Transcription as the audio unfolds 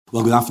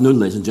Well, good afternoon,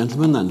 ladies and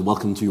gentlemen, and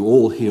welcome to you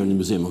all here in the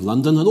Museum of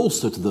London, and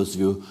also to those of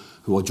you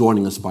who are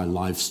joining us by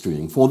live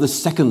streaming for the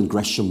second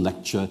Gresham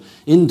Lecture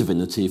in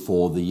Divinity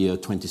for the year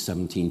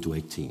 2017 to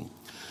 18.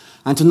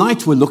 And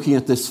tonight we're looking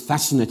at this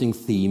fascinating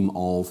theme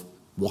of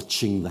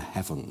watching the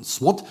heavens.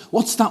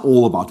 What's that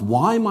all about?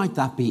 Why might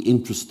that be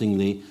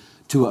interestingly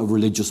to a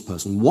religious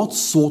person? What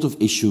sort of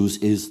issues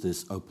is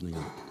this opening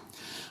up?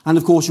 And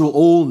of course, you will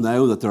all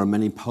know that there are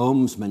many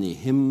poems, many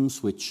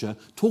hymns which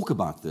talk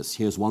about this.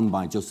 Here's one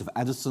by Joseph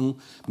Addison.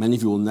 Many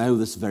of you will know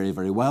this very,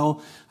 very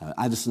well.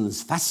 Addison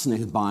is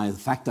fascinated by the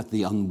fact that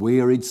the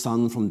unwearied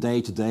sun from day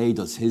to day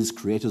does his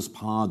creator's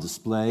power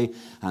display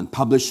and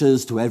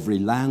publishes to every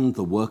land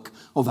the work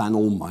of an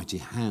almighty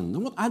hand.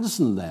 And what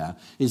Addison there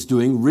is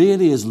doing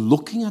really is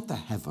looking at the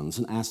heavens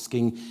and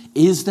asking,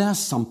 is there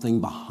something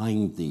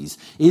behind these?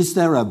 Is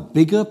there a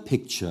bigger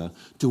picture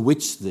to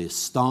which the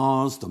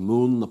stars, the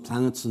moon, the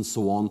planets, and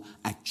so on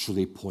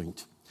actually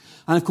point?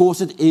 And of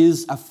course, it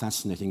is a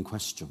fascinating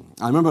question.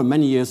 I remember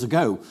many years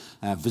ago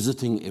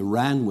visiting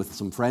Iran with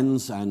some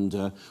friends,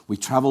 and we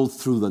traveled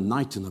through the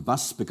night in a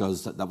bus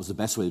because that was the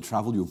best way to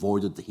travel. You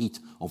avoided the heat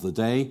of the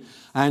day.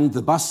 And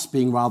the bus,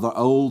 being rather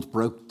old,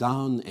 broke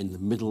down in the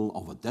middle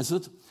of a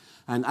desert.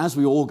 And as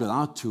we all got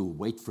out to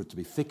wait for it to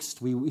be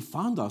fixed, we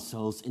found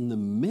ourselves in the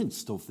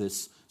midst of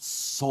this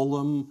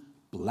solemn,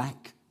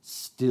 black,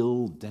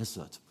 still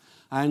desert.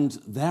 And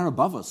there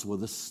above us were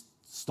the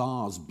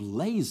stars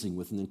blazing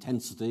with an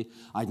intensity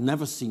I'd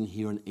never seen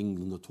here in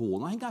England at all.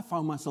 And I think I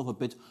found myself a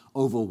bit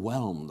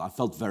overwhelmed. I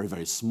felt very,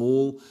 very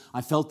small.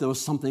 I felt there was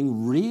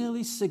something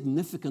really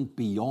significant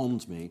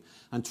beyond me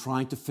and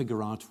trying to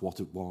figure out what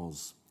it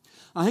was.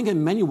 I think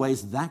in many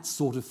ways that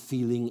sort of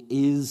feeling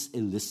is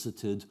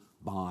elicited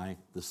by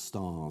the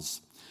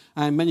stars.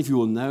 And many of you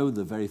will know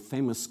the very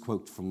famous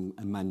quote from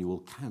Immanuel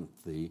Kant,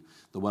 the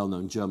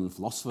well-known German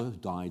philosopher who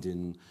died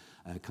in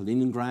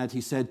Kaliningrad.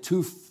 He said,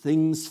 "Two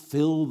things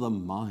fill the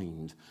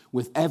mind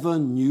with ever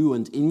new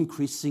and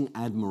increasing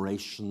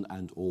admiration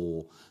and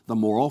awe. The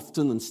more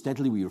often and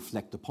steadily we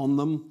reflect upon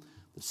them,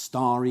 the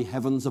starry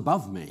heavens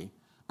above me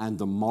and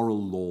the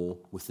moral law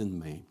within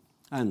me."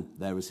 And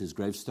there is his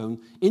gravestone.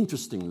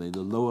 Interestingly,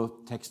 the lower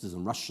text is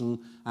in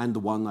Russian, and the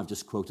one I've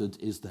just quoted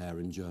is there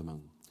in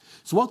German.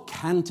 So what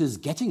Kant is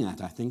getting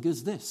at, I think,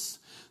 is this,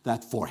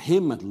 that for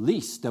him at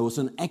least there was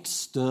an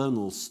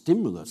external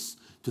stimulus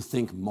to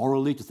think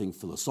morally, to think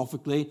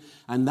philosophically,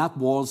 and that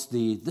was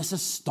this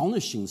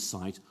astonishing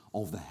sight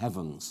of the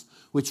heavens,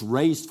 which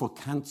raised for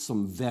Kant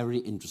some very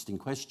interesting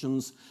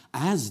questions,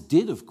 as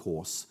did, of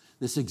course,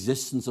 this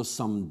existence of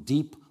some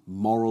deep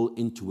moral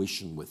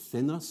intuition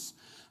within us.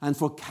 And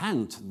for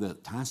Kant, the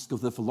task of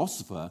the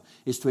philosopher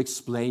is to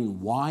explain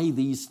why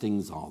these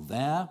things are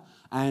there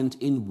and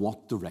in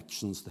what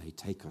directions they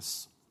take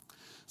us.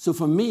 So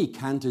for me,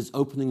 Kant is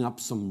opening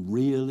up some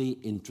really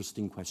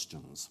interesting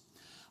questions.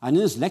 And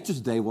in this lecture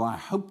today, what I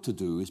hope to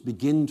do is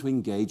begin to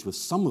engage with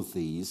some of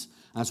these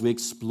as we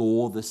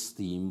explore this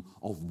theme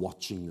of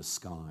watching the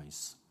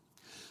skies.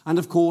 And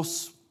of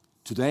course,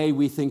 today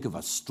we think of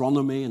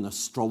astronomy and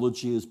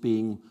astrology as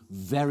being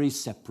very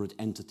separate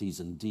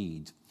entities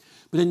indeed.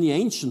 But in the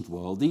ancient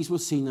world, these were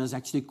seen as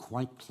actually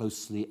quite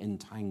closely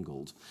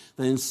entangled.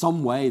 That in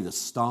some way, the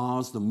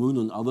stars, the moon,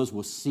 and others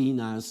were seen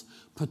as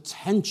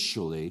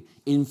potentially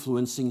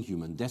influencing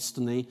human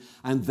destiny,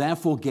 and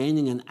therefore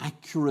gaining an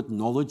accurate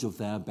knowledge of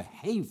their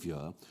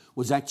behavior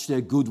was actually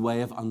a good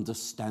way of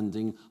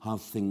understanding how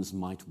things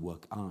might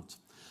work out.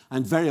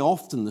 And very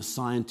often the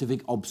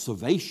scientific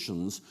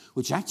observations,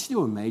 which actually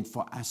were made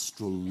for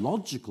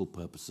astrological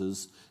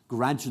purposes,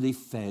 gradually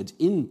fed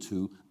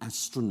into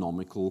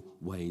astronomical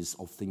ways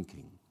of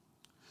thinking.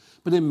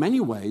 But in many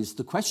ways,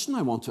 the question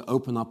I want to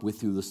open up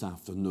with you this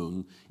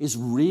afternoon is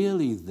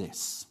really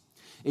this.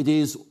 It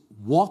is,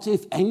 what,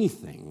 if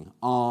anything,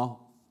 are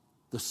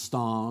the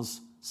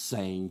stars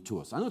saying to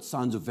us? I know it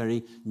sounds a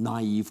very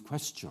naive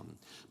question,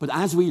 but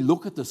as we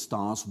look at the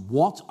stars,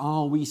 what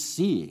are we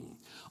seeing?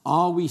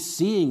 Are we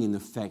seeing, in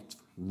effect,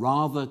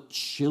 rather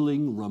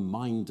chilling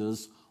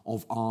reminders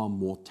of our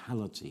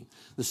mortality?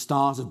 The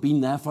stars have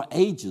been there for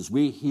ages.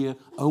 We're here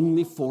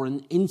only for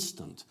an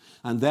instant.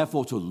 And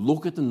therefore, to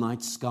look at the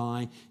night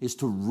sky is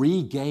to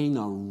regain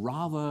a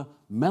rather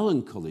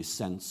melancholy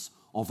sense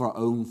of our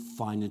own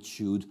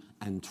finitude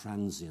and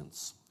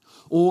transience.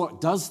 Or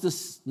does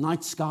this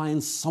night sky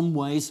in some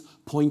ways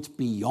point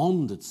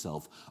beyond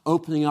itself,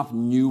 opening up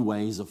new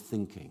ways of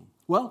thinking?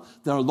 Well,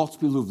 there are lots of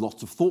people who have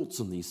lots of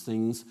thoughts on these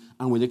things,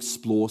 and we'll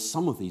explore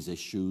some of these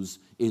issues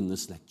in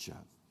this lecture.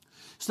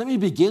 So let me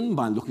begin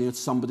by looking at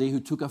somebody who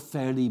took a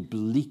fairly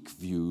bleak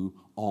view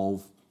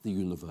of the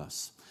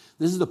universe.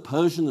 This is the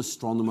Persian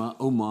astronomer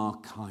Omar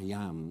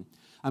Khayyam,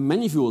 and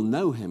many of you will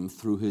know him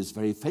through his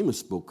very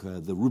famous book,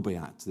 the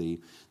Rubaiyat,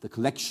 the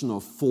collection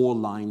of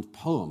four-lined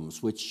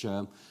poems, which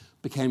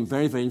became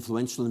very, very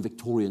influential in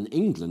Victorian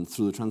England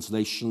through the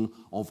translation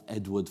of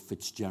Edward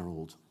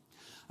Fitzgerald.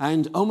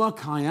 And Omar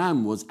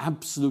Khayyam was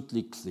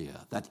absolutely clear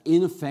that,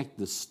 in effect,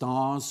 the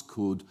stars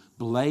could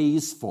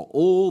blaze for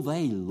all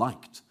they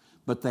liked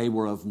but they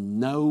were of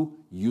no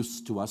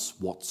use to us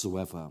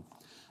whatsoever.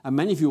 And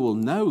many of you will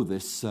know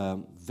this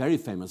very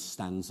famous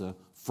stanza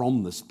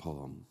from this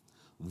poem.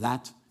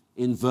 That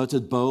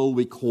inverted bowl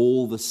we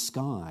call the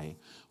sky,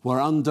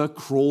 whereunder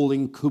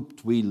crawling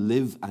cooped we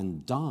live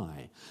and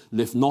die.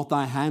 Lift not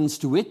thy hands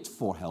to it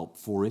for help,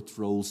 for it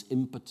rolls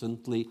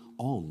impotently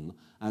on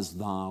as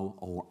thou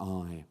or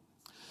I.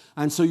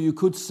 And so you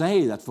could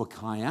say that for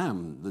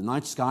Khayyam, the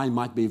night sky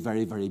might be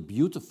very, very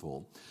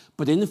beautiful.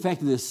 But in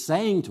effect, it is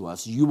saying to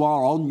us, you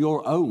are on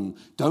your own.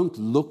 Don't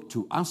look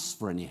to us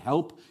for any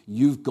help.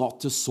 You've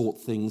got to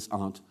sort things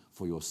out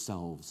for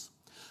yourselves.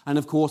 And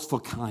of course, for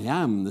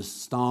Khayyam, the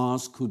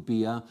stars could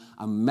be a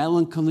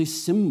melancholy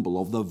symbol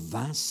of the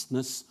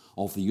vastness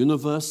of the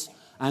universe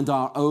and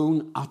our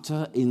own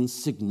utter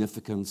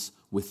insignificance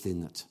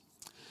within it.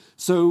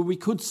 So we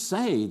could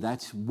say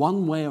that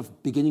one way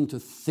of beginning to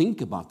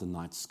think about the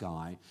night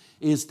sky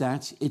is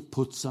that it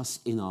puts us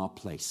in our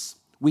place.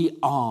 We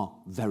are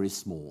very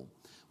small.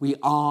 We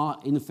are,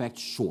 in effect,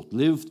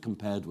 short-lived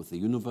compared with the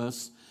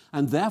universe,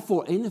 and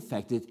therefore, in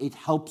effect, it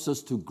helps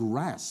us to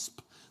grasp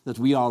that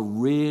we are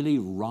really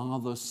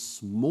rather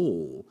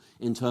small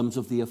in terms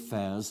of the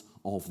affairs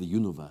of the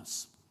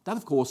universe. That,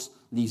 of course,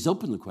 leaves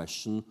open the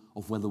question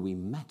of whether we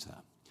matter.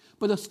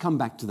 But let's come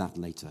back to that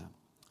later.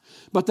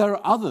 But there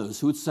are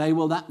others who would say,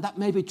 well, that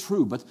may be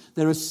true, but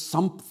there is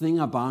something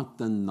about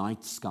the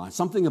night sky,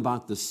 something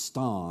about the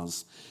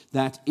stars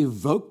that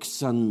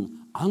evokes an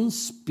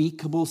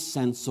unspeakable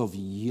sense of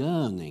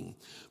yearning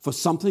for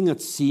something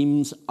that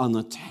seems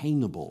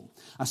unattainable,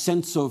 a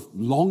sense of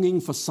longing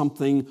for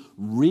something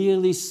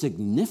really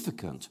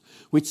significant,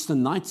 which the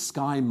night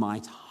sky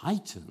might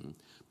heighten,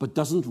 but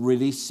doesn't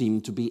really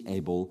seem to be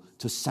able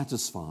to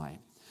satisfy.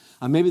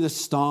 And maybe the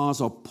stars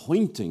are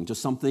pointing to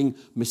something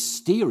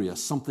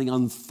mysterious, something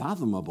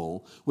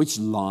unfathomable, which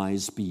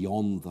lies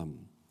beyond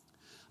them.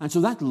 And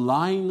so that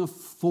line of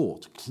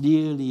thought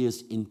clearly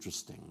is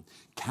interesting.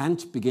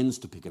 Kant begins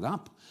to pick it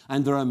up,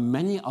 and there are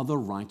many other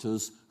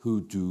writers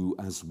who do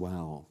as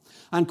well.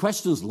 And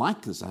questions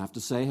like this, I have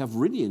to say, have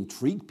really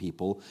intrigued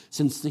people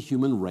since the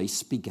human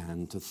race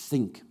began to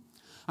think.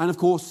 And of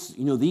course,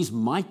 these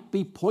might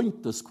be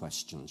pointless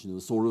questions,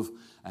 the sort of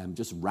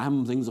just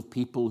ramblings of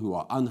people who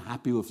are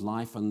unhappy with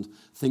life and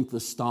think the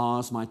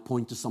stars might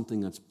point to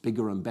something that's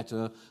bigger and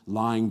better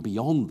lying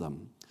beyond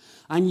them.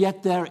 And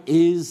yet there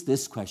is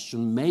this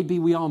question, maybe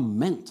we are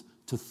meant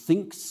to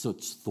think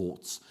such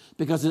thoughts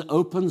because it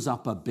opens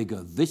up a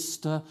bigger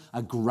vista,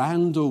 a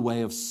grander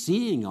way of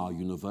seeing our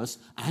universe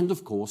and,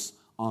 of course,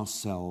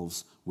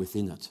 ourselves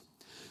within it.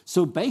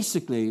 So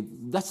basically,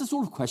 that's the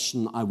sort of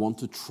question I want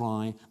to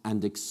try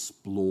and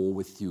explore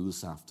with you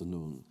this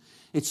afternoon.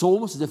 It's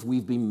almost as if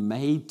we've been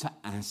made to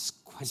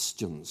ask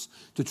questions,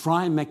 to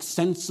try and make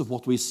sense of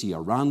what we see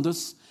around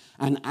us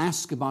and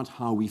ask about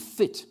how we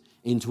fit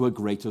into a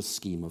greater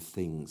scheme of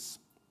things.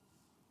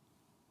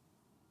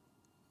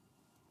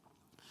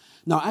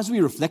 Now, as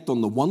we reflect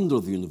on the wonder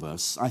of the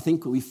universe, I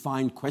think we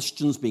find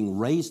questions being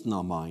raised in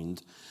our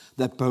mind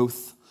that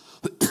both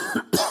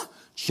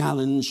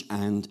challenge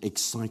and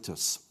excite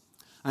us.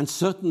 And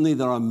certainly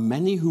there are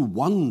many who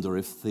wonder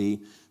if the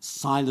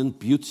silent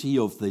beauty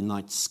of the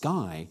night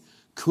sky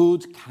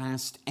could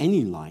cast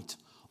any light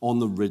on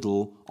the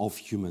riddle of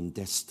human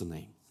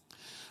destiny.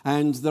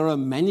 And there are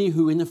many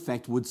who, in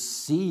effect, would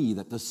see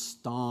that the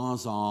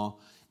stars are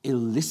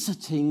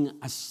eliciting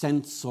a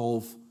sense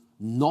of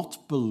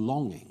not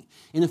belonging,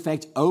 in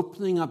effect,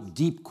 opening up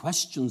deep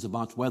questions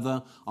about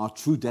whether our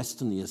true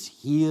destiny is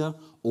here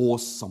or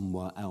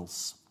somewhere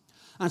else.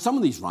 And some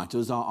of these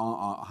writers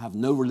have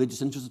no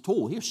religious interest at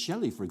all. Here's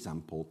Shelley, for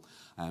example,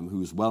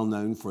 who's well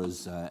known for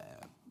his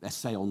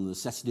essay on the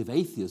necessity of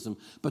atheism,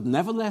 but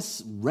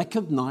nevertheless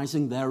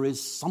recognizing there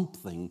is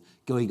something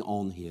going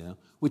on here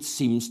which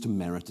seems to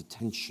merit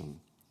attention.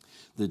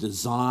 The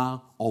desire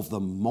of the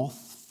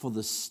moth for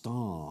the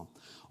star,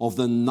 of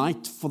the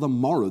night for the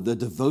morrow, the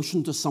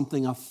devotion to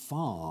something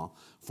afar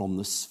from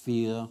the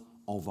sphere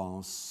of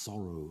our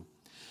sorrow.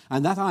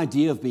 And that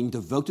idea of being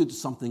devoted to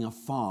something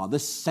afar,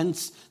 this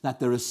sense that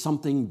there is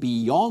something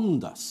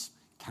beyond us,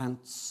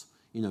 Kant's,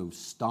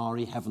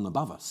 starry heaven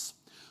above us,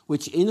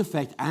 which in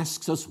effect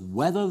asks us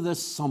whether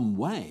there's some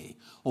way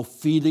of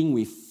feeling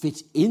we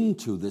fit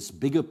into this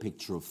bigger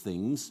picture of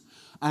things,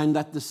 and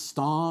that the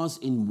stars,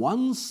 in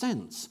one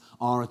sense,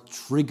 are a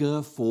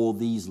trigger for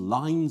these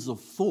lines of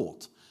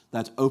thought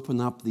that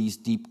open up these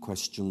deep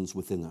questions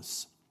within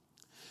us.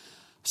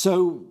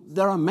 So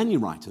there are many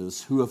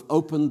writers who have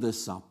opened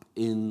this up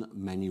in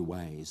many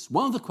ways.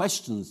 One of the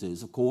questions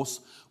is, of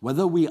course,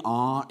 whether we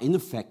are, in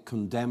effect,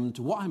 condemned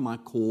to what I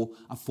might call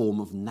a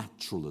form of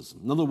naturalism.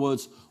 In other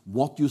words,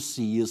 what you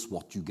see is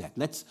what you get.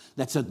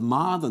 Let's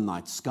admire the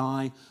night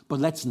sky,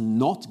 but let's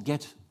not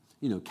get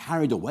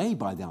carried away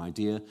by the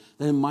idea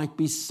that it might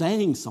be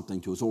saying something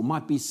to us or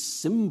might be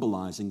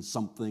symbolizing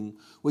something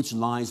which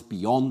lies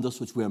beyond us,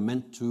 which we are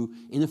meant to,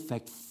 in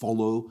effect,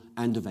 follow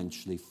and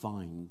eventually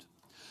find.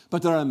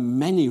 But there are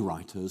many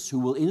writers who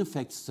will, in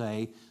effect,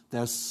 say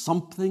there's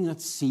something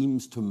that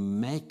seems to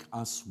make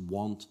us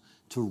want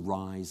to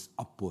rise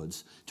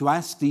upwards, to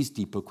ask these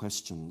deeper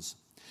questions.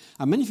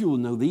 And many of you will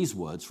know these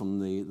words from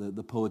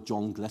the poet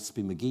John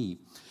Gillespie Magee.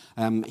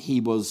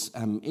 He was,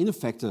 in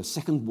effect, a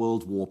Second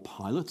World War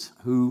pilot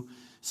who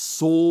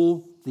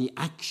saw the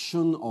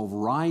action of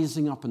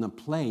rising up in a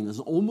plane as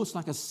almost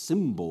like a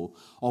symbol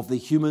of the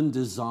human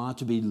desire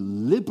to be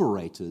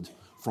liberated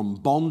from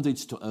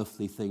bondage to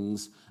earthly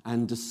things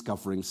and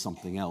discovering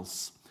something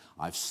else.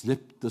 I've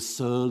slipped the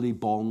surly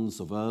bonds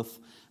of earth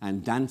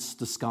and danced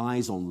the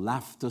skies on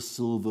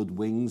laughter-silvered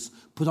wings,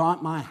 put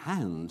out my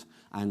hand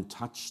and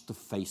touched the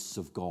face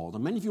of God.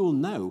 And many of you will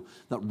know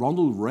that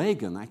Ronald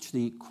Reagan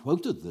actually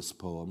quoted this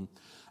poem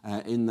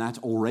in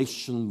that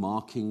oration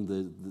marking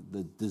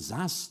the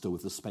disaster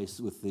with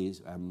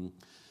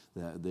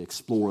the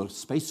Explorer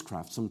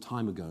spacecraft some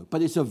time ago.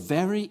 But it's a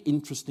very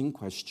interesting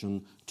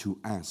question to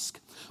ask.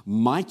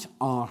 Might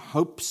our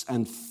hopes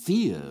and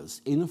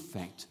fears, in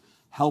effect,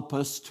 help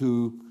us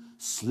to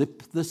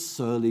slip the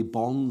surly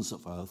bonds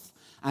of earth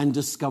and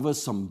discover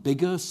some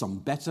bigger, some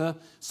better,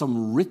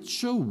 some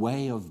richer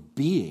way of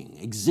being,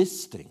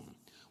 existing,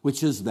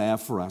 which is there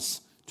for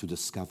us to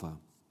discover?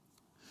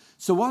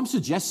 So what I'm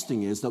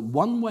suggesting is that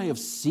one way of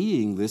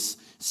seeing this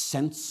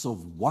sense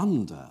of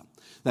wonder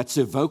that's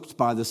evoked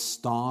by the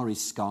starry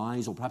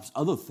skies or perhaps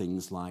other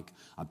things like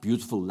a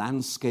beautiful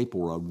landscape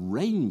or a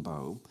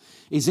rainbow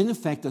is in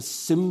effect a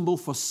symbol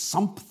for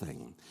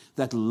something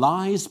that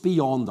lies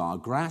beyond our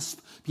grasp,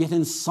 yet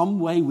in some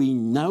way we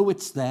know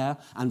it's there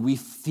and we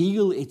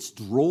feel its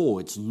draw,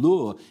 its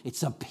lure,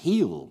 its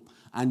appeal,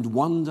 and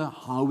wonder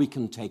how we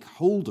can take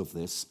hold of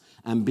this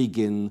and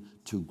begin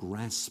to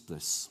grasp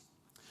this.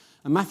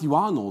 And Matthew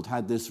Arnold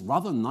had this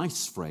rather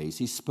nice phrase.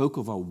 He spoke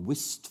of a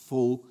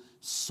wistful,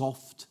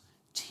 soft,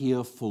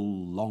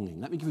 tearful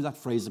longing. Let me give you that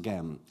phrase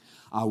again.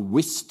 A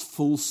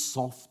wistful,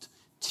 soft,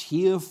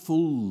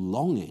 tearful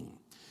longing.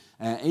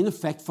 In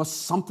effect, for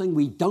something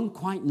we don't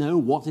quite know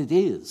what it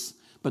is,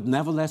 but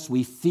nevertheless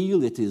we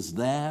feel it is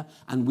there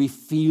and we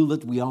feel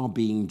that we are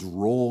being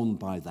drawn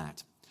by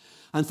that.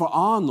 And for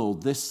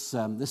Arnold, this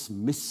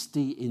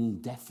misty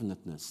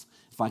indefiniteness,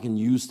 if I can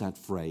use that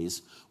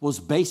phrase,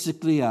 was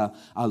basically a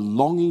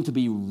longing to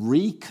be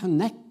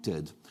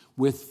reconnected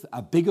with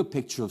a bigger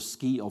picture of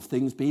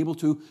things, be able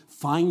to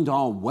find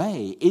our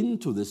way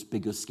into this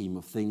bigger scheme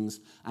of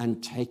things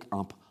and take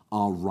up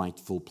our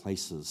rightful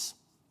places.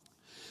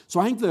 So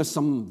I think there are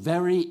some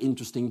very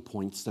interesting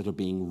points that are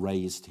being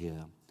raised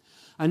here.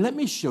 And let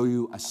me show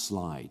you a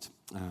slide.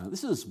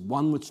 This is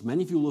one which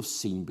many of you will have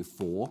seen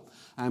before.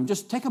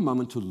 Just take a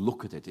moment to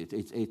look at it.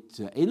 It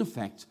in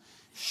effect,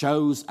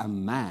 shows a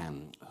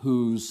man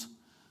whose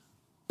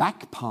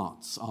back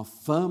parts are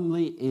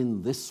firmly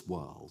in this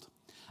world,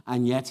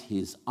 and yet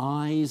his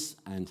eyes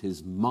and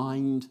his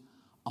mind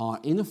are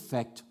in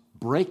effect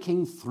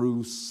breaking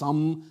through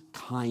some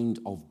kind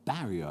of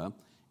barrier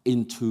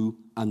into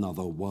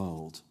another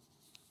world.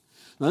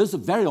 Now, this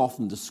is very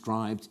often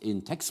described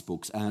in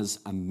textbooks as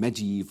a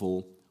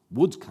medieval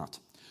woodcut,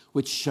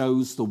 which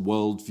shows the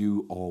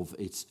worldview of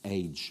its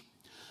age.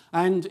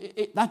 And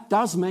that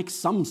does make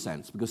some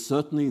sense, because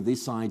certainly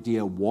this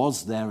idea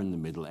was there in the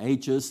Middle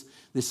Ages,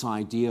 this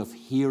idea of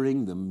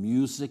hearing the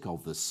music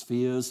of the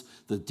spheres,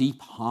 the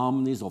deep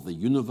harmonies of the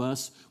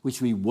universe,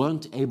 which we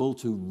weren't able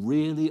to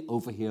really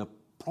overhear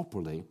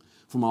properly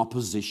from our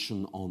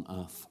position on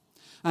Earth.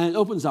 And it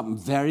opens up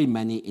very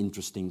many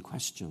interesting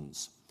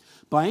questions.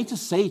 But I need to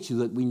say to you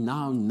that we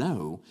now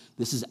know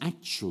this is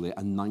actually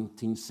a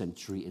 19th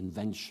century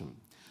invention.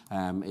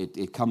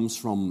 It comes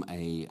from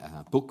a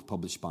book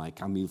published by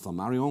Camille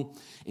Flammarion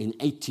in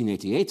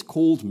 1888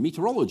 called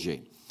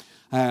Meteorology.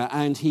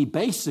 And he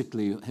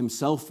basically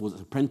himself was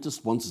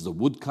apprenticed once as a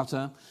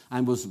woodcutter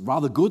and was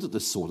rather good at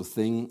this sort of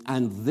thing.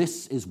 And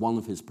this is one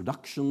of his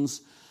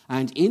productions.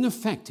 And in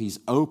effect, he's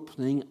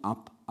opening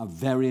up a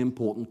very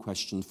important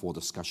question for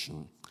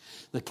discussion.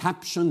 The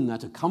caption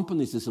that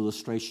accompanies this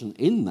illustration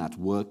in that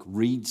work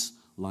reads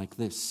like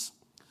this: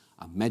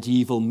 a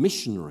medieval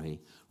missionary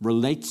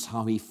relates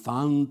how he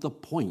found the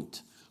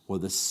point where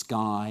the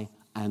sky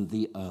and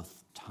the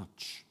earth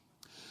touch.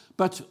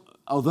 But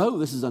although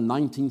this is a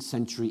 19th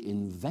century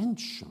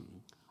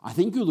invention, I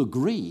think you'll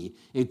agree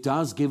it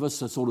does give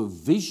us a sort of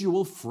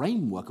visual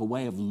framework, a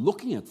way of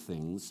looking at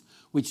things,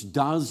 which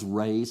does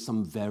raise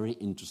some very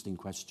interesting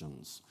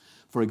questions.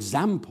 For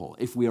example,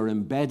 if we are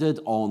embedded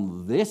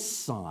on this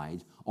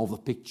side of the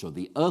picture,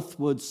 the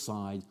earthward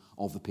side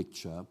of the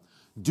picture,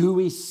 do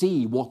we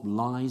see what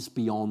lies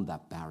beyond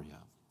that barrier?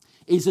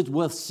 Is it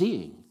worth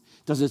seeing?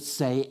 Does it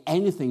say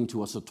anything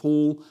to us at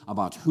all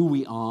about who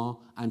we are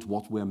and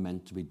what we're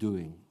meant to be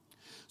doing?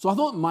 So I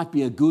thought it might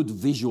be a good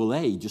visual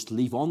aid just to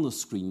leave on the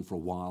screen for a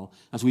while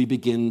as we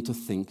begin to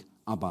think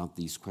about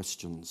these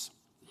questions.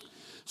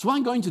 So what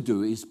I'm going to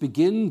do is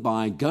begin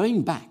by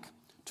going back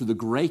to the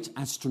great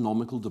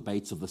astronomical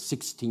debates of the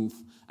 16th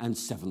and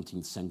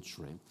 17th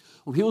century,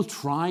 where people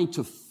tried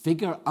to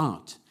figure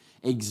out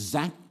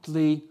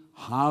exactly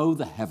how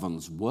the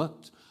heavens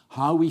worked,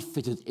 how we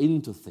fitted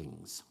into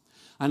things.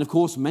 And of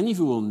course, many of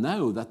you will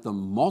know that the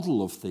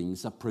model of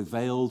things that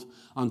prevailed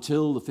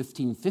until the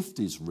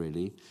 1550s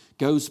really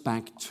goes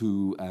back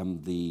to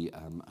the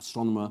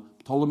astronomer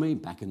Ptolemy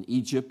back in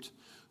Egypt,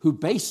 who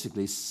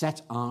basically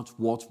set out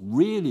what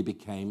really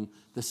became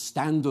the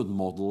standard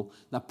model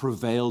that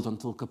prevailed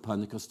until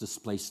Copernicus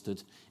displaced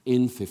it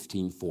in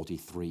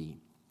 1543.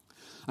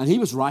 And he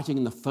was writing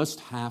in the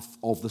first half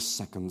of the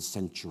 2nd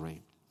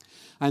century.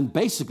 And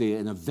basically,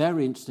 in a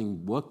very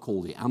interesting work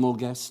called the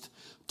Almagest,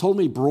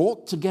 Ptolemy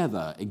brought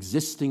together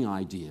existing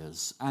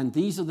ideas, and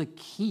these are the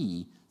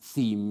key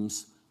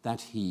themes that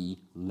he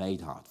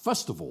laid out.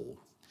 First of all,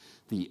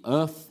 the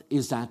Earth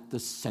is at the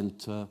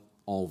center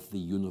of the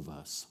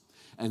universe.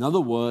 In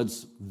other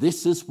words,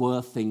 this is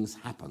where things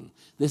happen.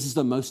 This is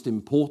the most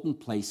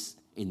important place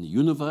in the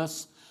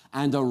universe,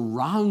 and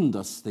around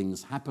us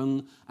things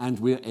happen, and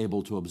we're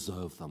able to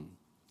observe them.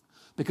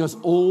 Because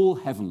all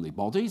heavenly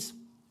bodies,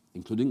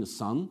 including the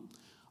sun,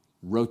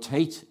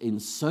 rotate in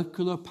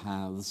circular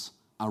paths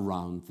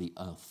around the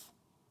Earth.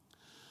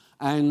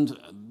 And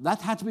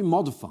that had to be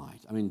modified.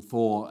 I mean,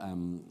 for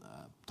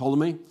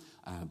Ptolemy,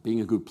 being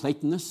a good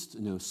Platonist,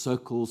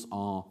 circles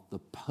are the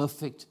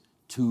perfect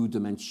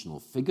two-dimensional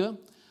figure,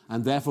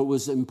 and therefore it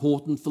was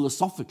important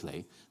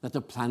philosophically that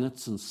the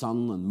planets and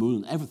sun and moon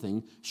and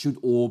everything should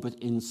orbit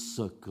in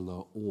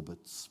circular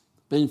orbits.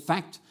 But in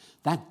fact,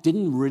 that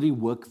didn't really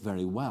work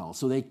very well.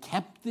 So they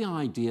kept the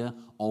idea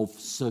of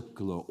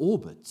circular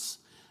orbits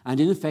and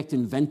in effect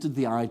invented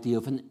the idea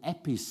of an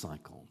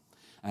epicycle,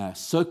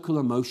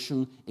 circular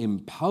motion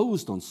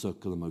imposed on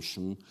circular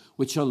motion,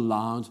 which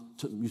allowed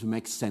you to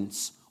make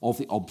sense of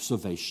the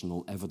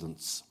observational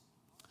evidence.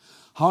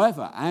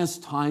 However, as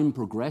time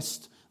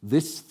progressed,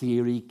 this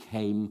theory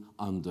came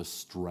under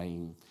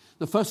strain.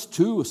 The first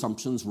two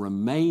assumptions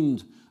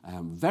remained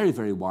very,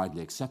 very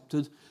widely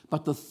accepted,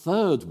 but the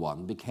third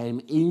one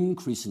became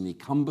increasingly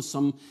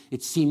cumbersome.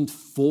 It seemed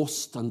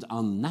forced and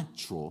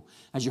unnatural,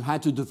 as you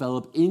had to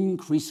develop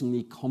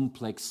increasingly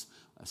complex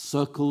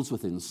circles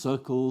within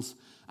circles,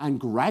 and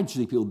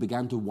gradually people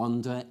began to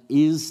wonder,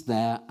 is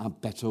there a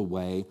better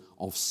way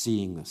of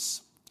seeing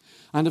this?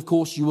 And of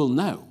course, you will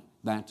know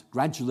that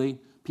gradually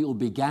people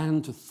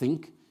began to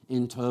think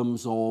in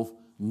terms of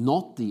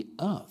not the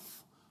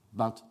Earth,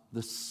 but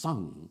the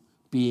sun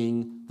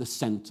being the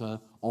center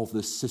of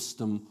the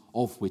system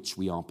of which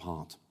we are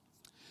part.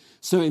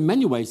 So in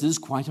many ways, this is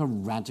quite a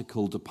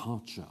radical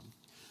departure.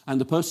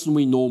 And the person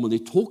we normally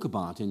talk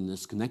about in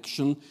this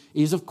connection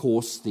is, of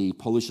course, the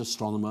Polish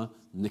astronomer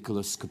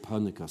Nicholas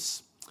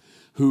Copernicus,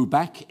 who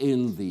back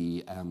in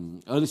the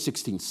early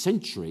 16th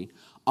century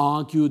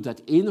argued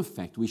that, in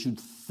effect, we should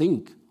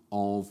think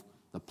of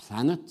the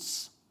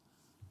planets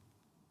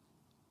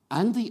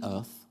and the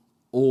Earth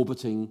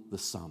orbiting the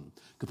sun.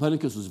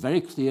 Copernicus was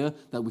very clear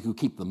that we could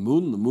keep the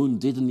moon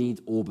did indeed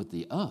orbit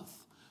the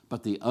Earth,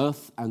 but the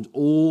Earth and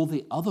all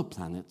the other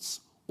planets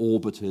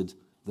orbited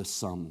the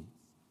sun.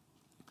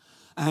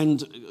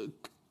 And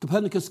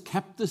Copernicus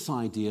kept this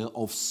idea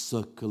of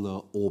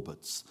circular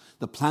orbits.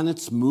 The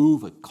planets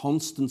move at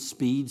constant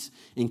speeds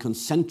in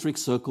concentric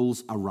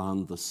circles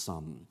around the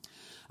sun.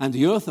 And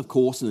the Earth, of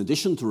course, in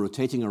addition to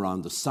rotating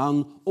around the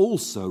sun,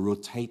 also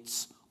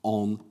rotates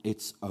on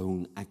its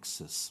own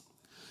axis.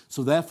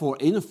 So therefore,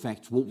 in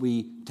effect, what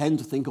we tend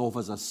to think of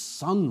as a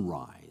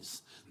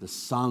sunrise, the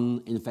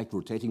sun, in effect,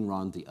 rotating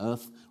around the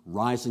Earth,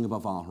 rising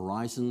above our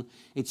horizon,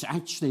 it's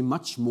actually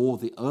much more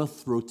the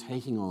Earth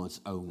rotating on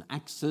its own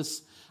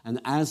axis,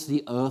 and as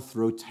the Earth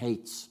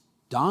rotates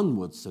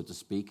downwards, so to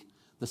speak,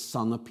 the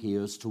sun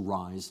appears to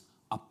rise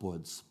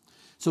upwards.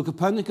 So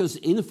Copernicus,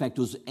 in effect,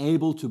 was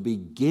able to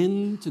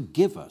begin to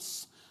give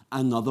us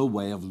another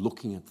way of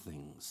looking at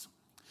things.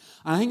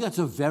 And I think that's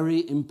a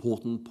very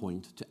important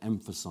point to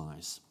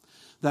emphasize.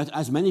 That,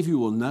 as many of you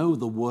will know,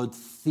 the word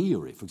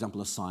theory, for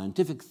example, a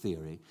scientific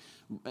theory,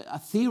 a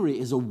theory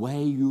is a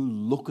way you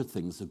look at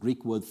things, the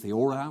Greek word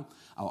theoria,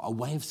 a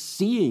way of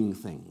seeing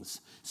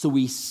things. So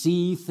we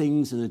see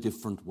things in a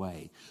different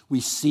way. We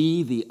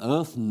see the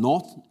Earth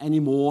not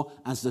anymore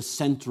as the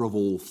center of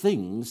all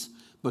things,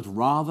 but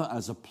rather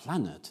as a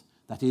planet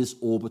that is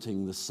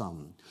orbiting the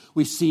sun.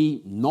 We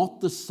see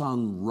not the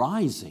sun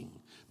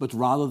rising, but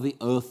rather the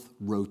Earth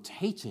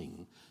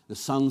rotating. The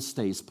sun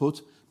stays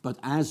put, but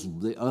as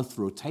the Earth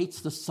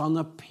rotates, the sun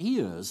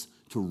appears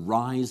to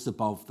rise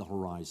above the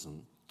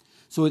horizon.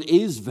 So it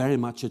is very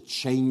much a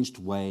changed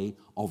way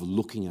of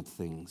looking at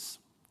things.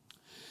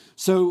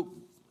 So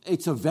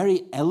it's a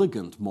very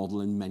elegant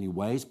model in many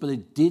ways, but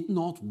it did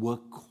not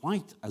work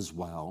quite as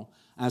well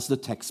as the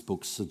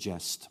textbooks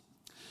suggest.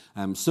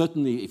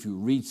 Certainly, if you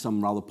read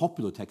some rather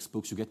popular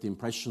textbooks, you get the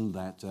impression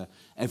that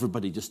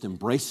everybody just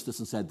embraced this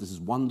and said, this is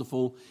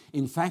wonderful.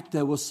 In fact,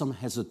 there was some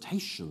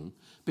hesitation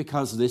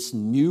because this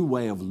new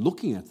way of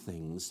looking at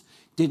things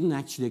didn't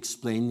actually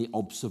explain the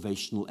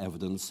observational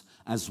evidence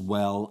as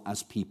well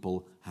as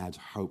people had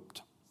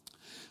hoped.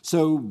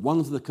 So one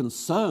of the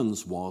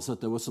concerns was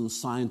that there were some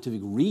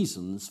scientific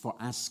reasons for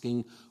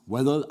asking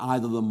whether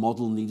either the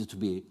model needed to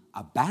be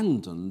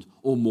abandoned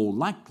or more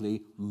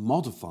likely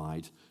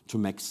modified to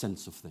make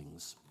sense of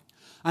things.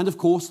 And of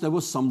course, there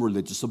was some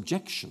religious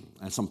objection.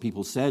 As some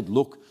people said,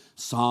 look,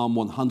 Psalm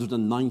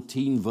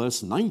 119,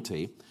 verse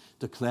 90,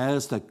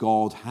 declares that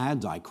God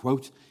had, I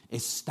quote,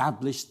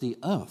 established the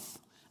earth,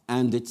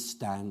 and it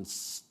stands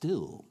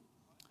still.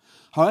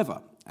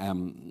 However,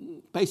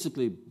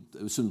 basically,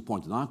 it was soon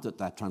pointed out that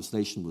that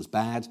translation was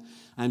bad,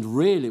 and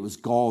really it was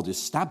God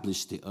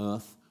established the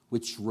earth,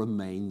 which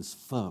remains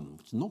firm.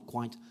 It's not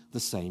quite the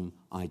same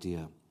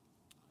idea.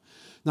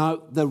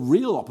 Now, the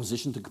real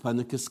opposition to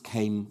Copernicus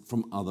came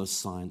from other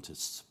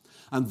scientists,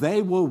 and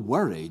they were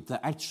worried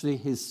that actually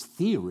his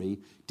theory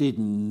did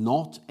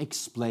not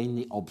explain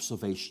the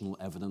observational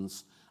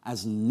evidence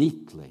as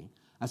neatly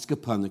as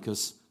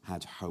Copernicus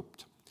had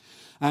hoped.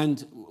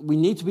 And we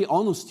need to be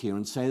honest here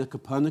and say that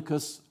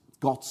Copernicus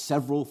got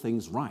several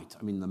things right.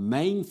 I mean, the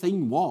main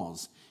thing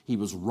was he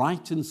was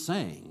right in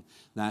saying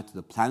that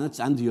the planets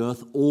and the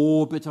Earth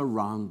orbit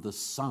around the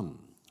sun.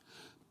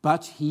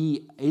 But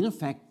he, in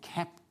effect,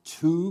 kept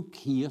two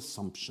key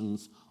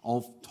assumptions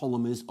of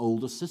Ptolemy's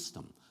older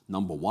system.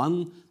 Number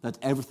one, that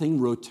everything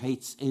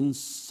rotates in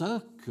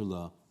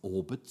circular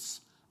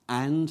orbits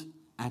and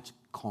at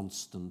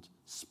constant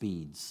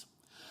speeds.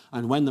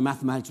 And when the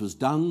mathematics was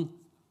done,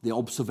 the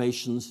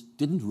observations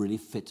didn't really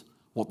fit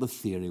what the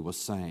theory was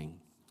saying.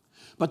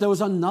 But there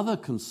was another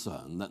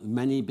concern that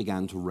many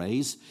began to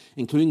raise,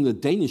 including the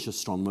Danish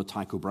astronomer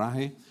Tycho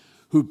Brahe,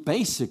 who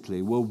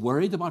basically were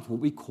worried about what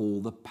we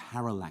call the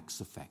parallax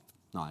effect.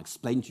 Now, I'll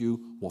explain to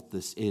you what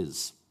this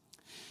is.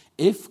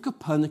 If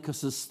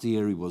Copernicus's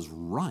theory was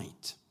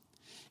right,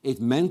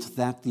 it meant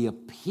that the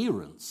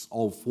appearance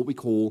of what we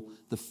call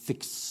the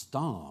fixed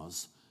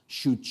stars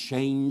should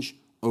change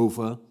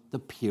over the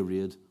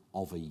period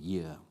of a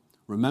year.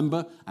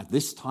 Remember, at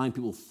this time,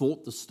 people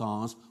thought the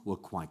stars were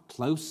quite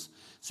close.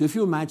 So if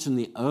you imagine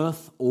the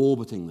Earth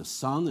orbiting the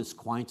Sun, it's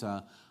quite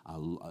a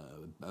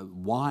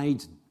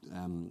wide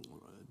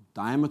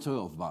diameter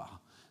of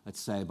let's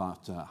say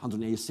about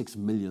 186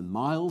 million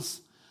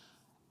miles.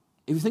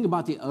 If you think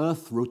about the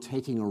Earth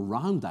rotating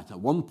around that, at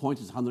one point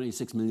it's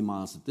 186 million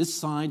miles at this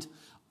side,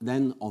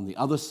 then on the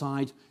other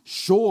side,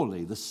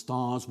 surely the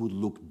stars would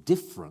look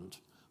different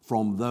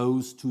from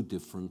those two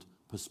different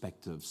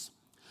perspectives.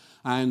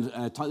 And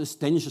this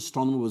Danish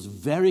astronomer was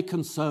very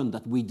concerned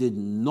that we did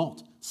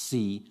not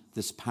see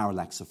this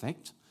parallax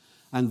effect.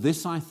 And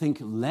this, I think,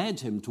 led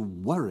him to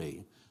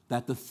worry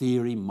that the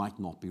theory might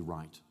not be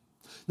right.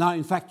 Now,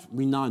 in fact,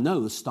 we now know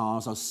the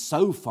stars are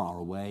so far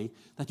away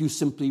that you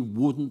simply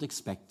wouldn't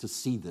expect to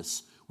see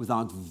this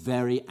without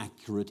very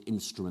accurate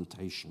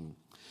instrumentation.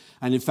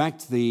 And in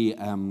fact, the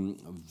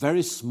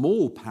very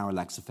small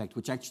parallax effect,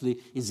 which actually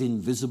is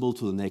invisible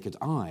to the naked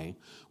eye,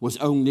 was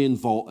only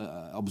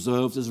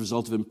observed as a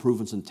result of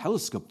improvements in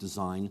telescope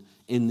design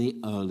in the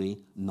early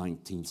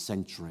 19th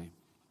century.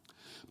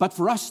 But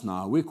for us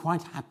now, we're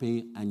quite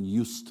happy and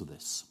used to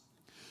this.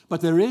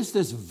 But there is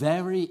this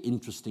very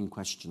interesting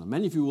question. And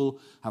many of you will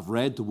have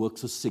read the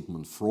works of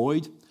Sigmund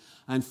Freud.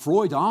 And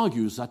Freud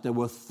argues that there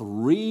were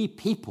three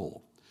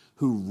people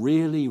who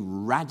really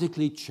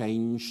radically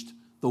changed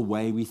the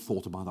way we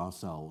thought about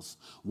ourselves.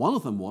 One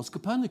of them was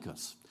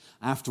Copernicus.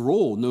 After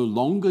all, no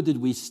longer did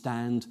we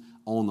stand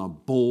on a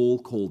ball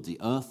called the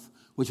Earth,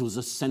 which was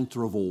the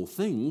center of all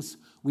things.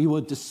 We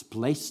were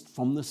displaced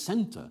from the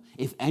center.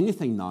 If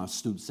anything now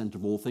stood center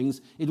of all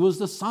things, it was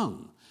the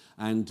sun.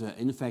 And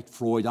in effect,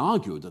 Freud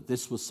argued that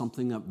this was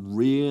something that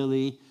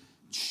really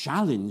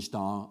challenged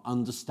our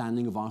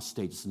understanding of our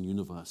status in the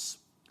universe.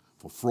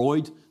 For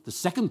Freud, the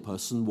second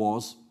person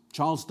was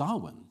Charles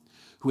Darwin,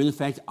 who in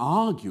effect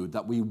argued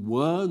that we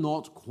were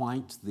not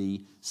quite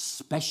the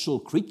special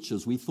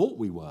creatures we thought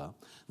we were,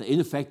 that in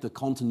effect the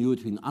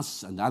continuity between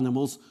us and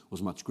animals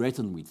was much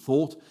greater than we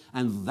thought,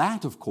 and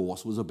that, of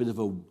course, was a bit of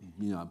a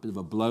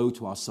blow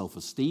to our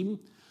self-esteem.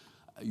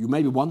 You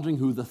may be wondering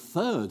who the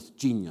third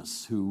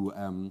genius who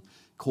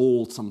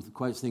called some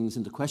things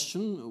into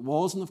question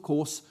was, and of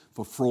course,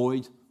 for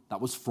Freud,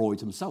 that was Freud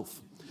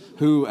himself,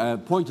 who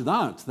pointed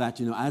out that,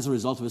 as a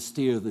result of a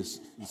steer of this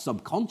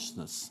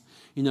subconsciousness,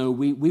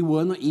 we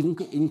were not even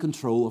in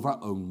control of our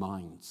own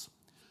minds.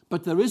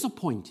 But there is a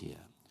point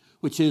here,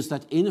 which is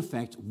that, in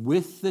effect,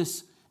 with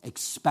this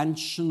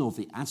expansion of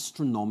the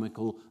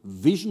astronomical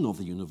vision of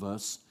the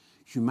universe,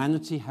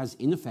 humanity has,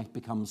 in effect,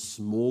 become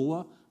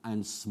smaller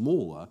and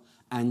smaller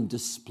and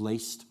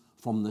displaced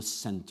from the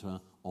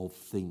center of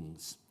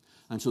things.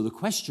 And so the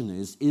question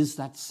is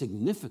that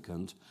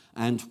significant,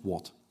 and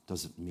what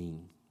does it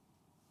mean?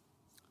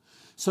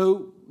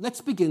 So let's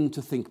begin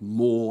to think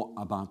more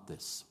about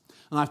this.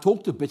 And I've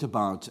talked a bit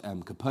about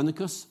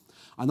Copernicus,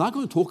 and I'm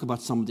going to talk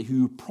about somebody who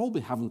you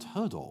probably haven't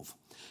heard of.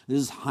 This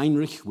is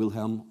Heinrich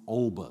Wilhelm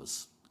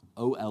Olbers,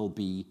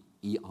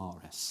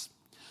 O-L-B-E-R-S.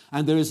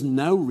 And there is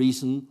no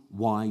reason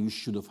why you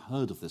should have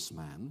heard of this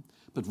man,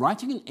 but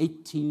writing in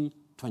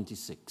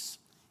 1826,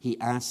 he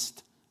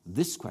asked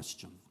this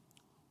question: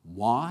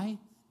 why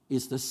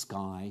is the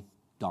sky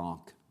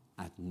dark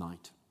at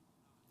night?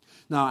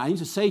 Now, I need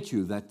to say to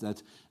you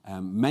that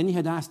many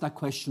had asked that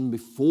question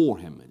before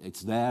him.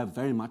 It's there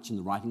very much in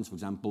the writings, for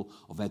example,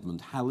 of Edmund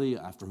Halley,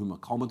 after whom a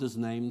comet is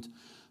named.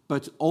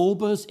 But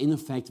Olbers, in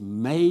effect,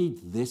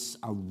 made this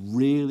a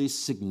really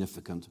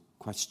significant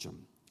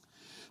question.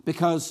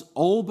 Because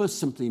Olbers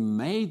simply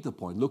made the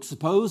point, look,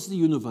 suppose the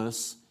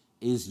universe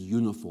is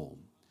uniform.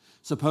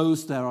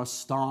 Suppose there are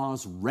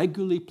stars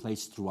regularly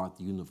placed throughout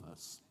the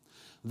universe.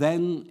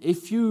 Then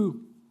if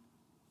you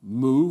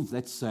move,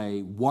 let's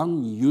say,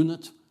 1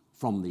 unit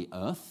from the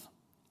Earth,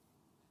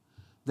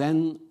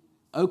 then,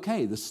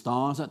 okay, the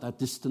stars at that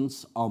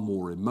distance are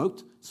more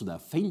remote, so they're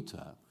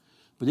fainter.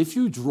 But if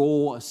you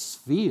draw a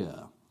sphere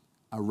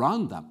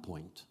around that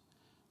point,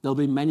 there'll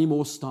be many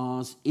more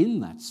stars in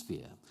that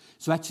sphere.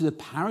 So actually the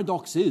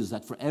paradox is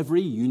that for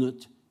every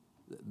unit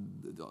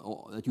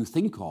that you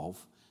think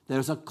of,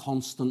 there's a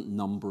constant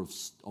number of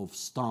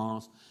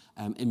stars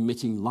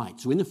emitting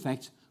light. So in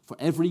effect, for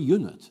every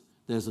unit,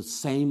 there's the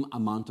same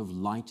amount of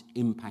light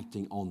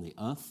impacting on the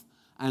Earth,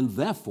 and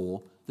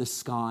therefore the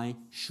sky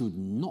should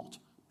not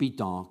be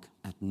dark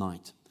at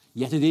night.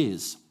 Yet it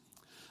is.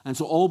 And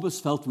so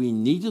Olbers felt we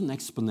needed an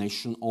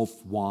explanation of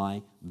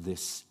why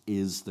this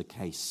is the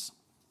case.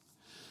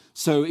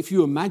 So if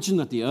you imagine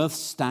that the Earth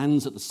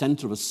stands at the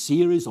center of a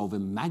series of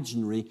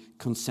imaginary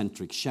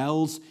concentric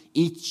shells,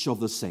 each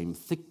of the same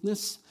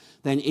thickness,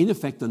 then in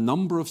effect the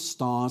number of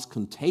stars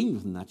contained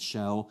within that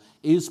shell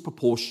is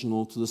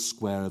proportional to the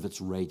square of its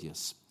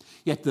radius.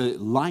 Yet the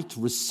light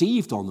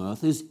received on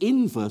Earth is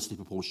inversely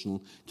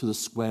proportional to the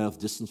square of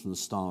distance from the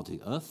star to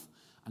the Earth.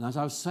 And as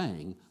I was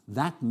saying,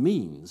 that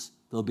means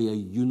there'll be a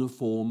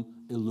uniform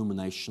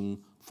illumination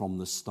from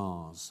the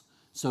stars.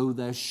 So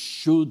there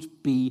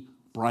should be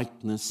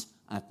brightness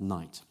at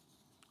night.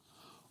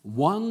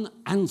 One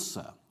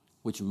answer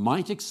which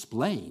might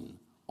explain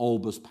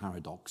Olbers'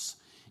 paradox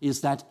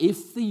is that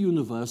if the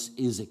universe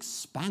is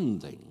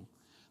expanding,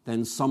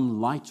 then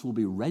some light will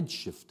be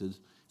redshifted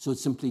so it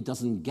simply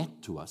doesn't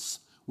get to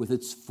us with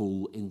its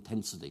full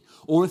intensity.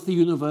 Or if the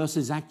universe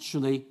is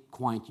actually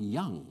quite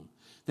young,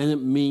 then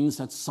it means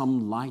that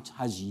some light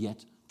has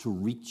yet to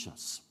reach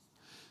us.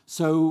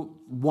 So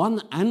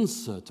one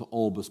answer to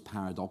Olbers'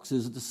 paradox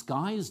is that the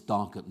sky is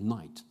dark at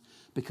night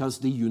because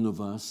the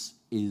universe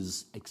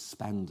is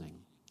expanding.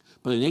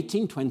 But in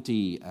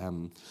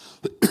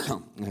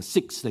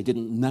 1826, they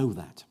didn't know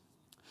that.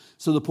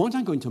 So the point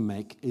I'm going to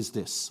make is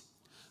this,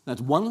 that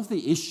one of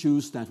the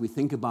issues that we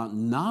think about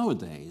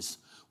nowadays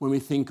when we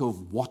think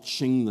of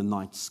watching the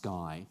night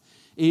sky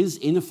is,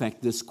 in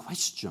effect, this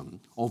question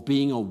of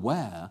being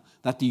aware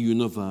that the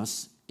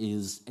universe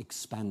is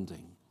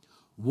expanding.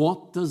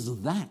 What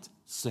does that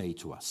say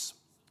to us?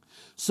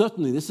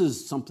 Certainly, this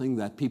is something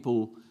that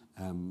people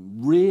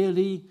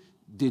really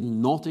did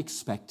not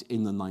expect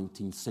in the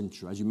 19th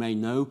century. As you may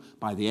know,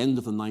 by the end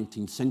of the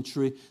 19th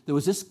century, there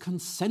was this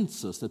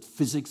consensus that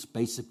physics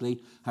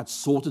basically had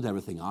sorted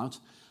everything out,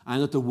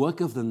 and that the work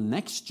of the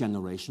next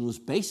generation was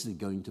basically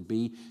going to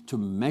be to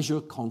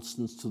measure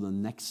constants to the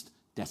next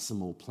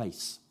decimal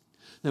place.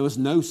 There was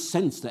no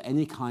sense that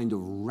any kind of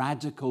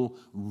radical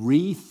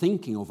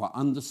rethinking of our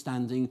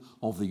understanding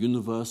of the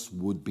universe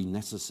would be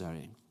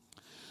necessary.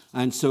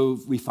 And so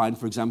we find,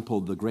 for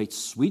example, the great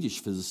Swedish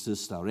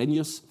physicist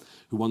Arrhenius,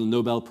 who won the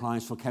Nobel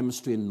Prize for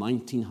Chemistry in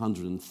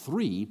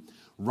 1903,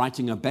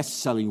 writing a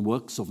best-selling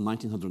works of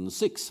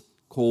 1906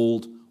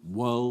 called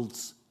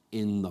Worlds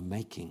in the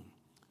Making.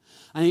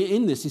 And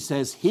in this he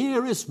says,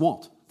 here is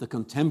what the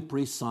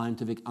contemporary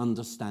scientific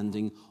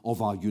understanding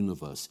of our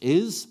universe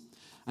is.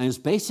 And his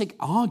basic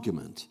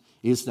argument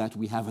is that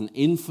we have an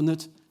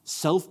infinite,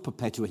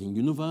 self-perpetuating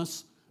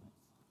universe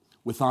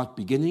without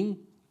beginning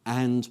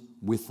and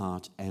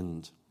without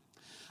end.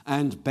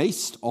 And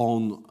based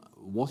on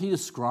what he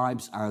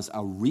describes as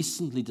a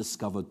recently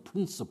discovered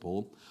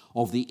principle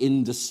of the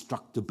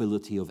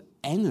indestructibility of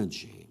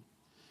energy,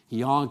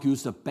 he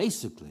argues that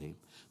basically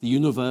the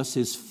universe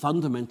is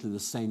fundamentally the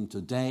same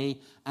today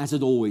as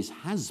it always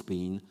has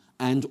been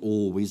and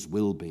always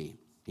will be.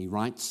 He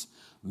writes,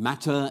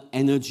 matter,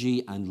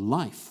 energy, and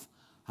life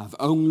have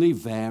only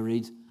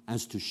varied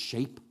as to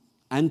shape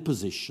and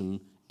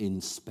position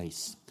in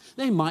space.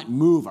 They might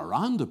move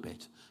around a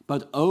bit,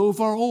 but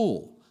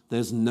overall,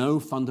 there's no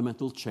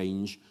fundamental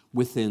change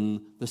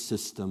within the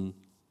system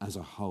as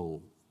a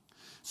whole.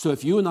 So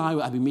if you and I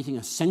had been meeting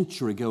a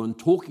century ago and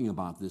talking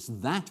about this,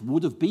 that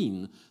would have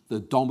been the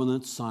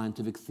dominant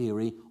scientific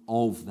theory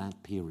of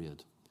that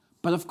period.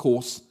 But of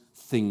course,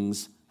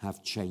 things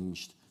have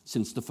changed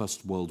since the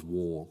First World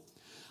War.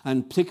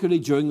 And particularly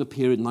during the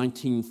period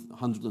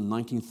 1900 and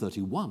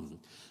 1931,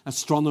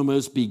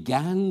 astronomers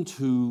began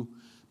to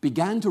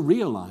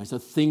realize that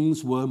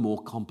things were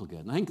more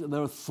complicated. And I think that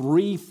there are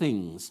three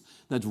things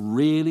that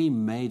really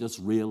made us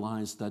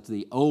realize that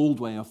the old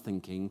way of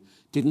thinking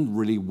didn't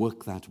really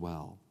work that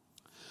well.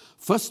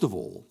 First of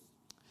all,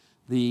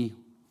 the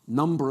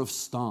number of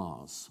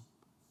stars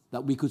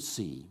that we could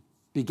see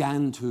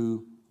began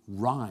to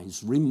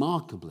rise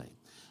remarkably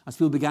as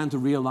people began to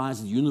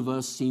realize the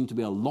universe seemed to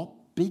be a lot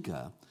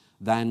bigger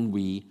than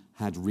we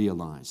had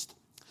realized.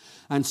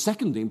 And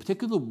secondly, in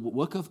particular, the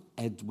work of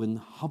Edwin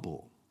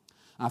Hubble,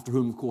 after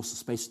whom, of course, the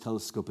Space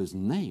Telescope is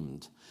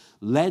named,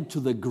 led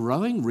to the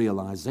growing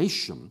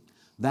realization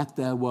that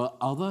there were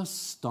other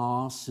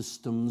star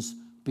systems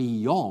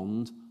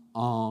beyond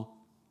our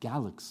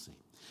galaxy.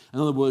 In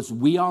other words,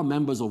 we are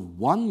members of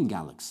one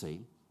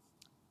galaxy,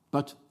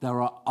 but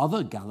there are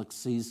other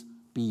galaxies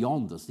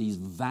beyond us, these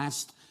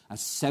vast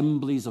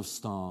assemblies of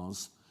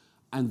stars,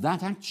 and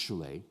that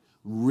actually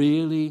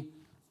really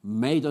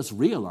made us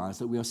realize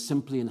that we are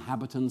simply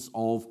inhabitants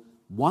of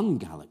one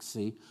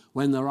galaxy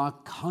when there are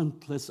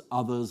countless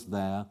others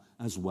there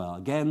as well.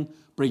 Again,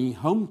 bringing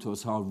home to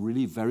us how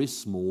really very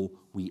small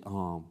we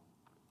are.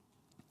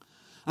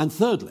 And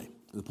thirdly,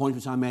 the point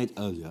which I made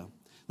earlier,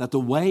 that the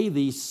way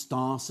these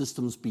star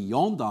systems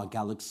beyond our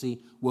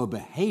galaxy were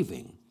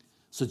behaving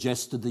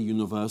suggested the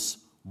universe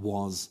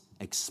was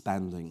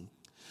expanding.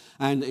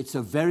 And it's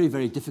a very,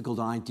 very difficult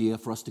idea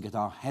for us to get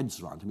our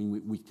heads around. I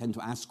mean, we tend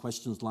to ask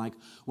questions like,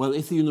 well,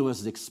 if the universe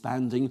is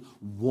expanding,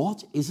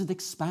 what is it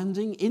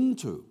expanding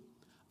into?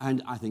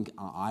 And I think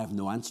I have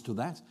no answer to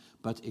that,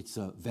 but it's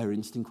a very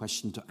interesting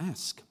question to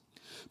ask.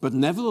 But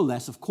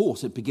nevertheless, of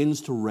course, it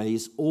begins to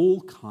raise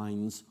all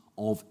kinds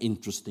of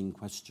interesting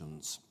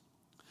questions.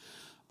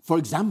 For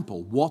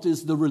example, what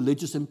is the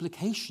religious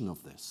implication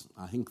of this?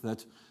 I think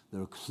that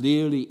there are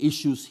clearly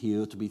issues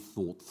here to be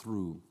thought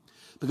through.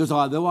 Because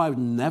although I would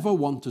never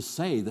want to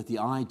say that the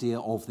idea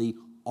of the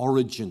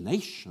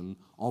origination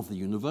of the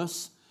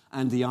universe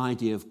and the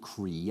idea of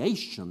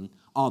creation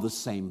are the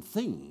same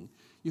thing,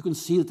 you can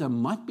see that there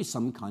might be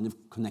some kind of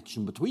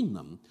connection between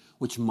them,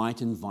 which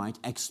might invite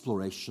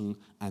exploration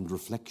and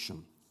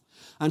reflection.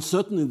 And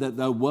certainly that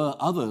there were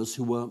others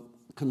who were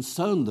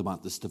concerned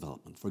about this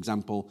development. For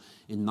example,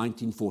 in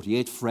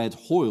 1948, Fred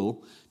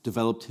Hoyle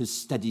developed his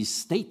steady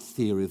state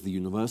theory of the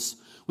universe,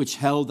 which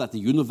held that the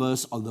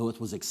universe, although it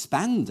was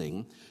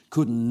expanding,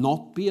 could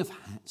not be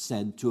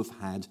said to have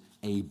had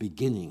a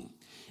beginning.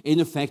 In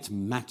effect,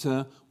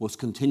 matter was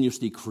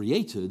continuously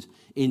created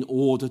in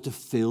order to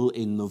fill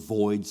in the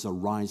voids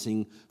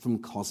arising from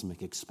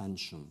cosmic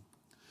expansion.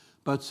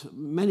 But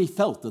many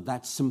felt that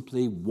that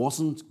simply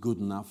wasn't good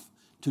enough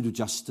to do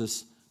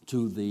justice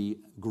to the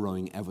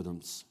growing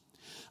evidence.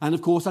 And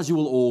of course, as you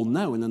will all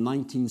know, in the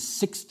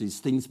 1960s,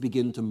 things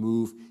begin to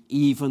move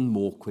even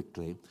more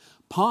quickly,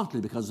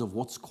 partly because of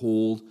what's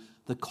called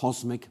the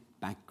cosmic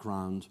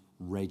background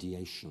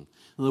radiation.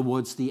 In other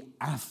words, the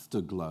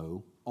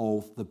afterglow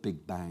of the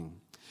Big Bang.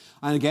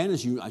 And again,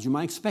 as you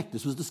might expect,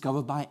 this was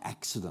discovered by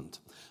accident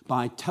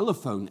by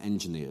telephone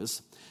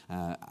engineers,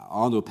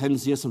 Arno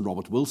Penzias and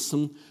Robert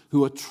Wilson,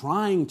 who were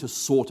trying to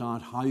sort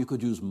out how you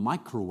could use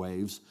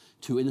microwaves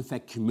to, in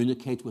effect,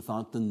 communicate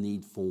without the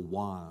need for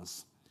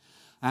wires.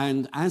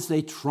 And as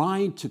they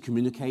tried to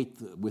communicate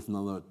with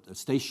another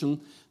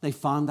station, they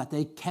found that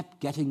they kept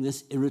getting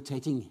this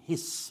irritating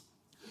hiss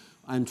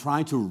and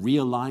tried to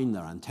realign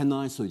their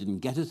antennae so they didn't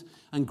get it.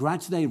 And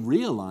gradually they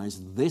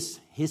realized this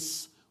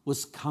hiss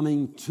was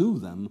coming to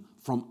them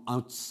from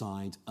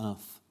outside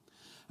Earth.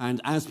 And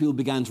as people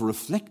began to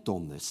reflect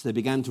on this, they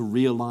began to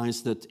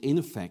realize that, in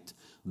effect,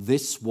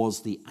 this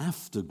was the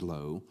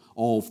afterglow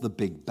of the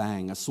Big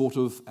Bang, a sort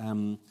of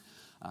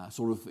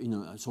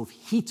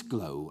heat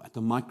glow at the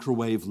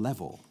microwave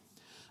level.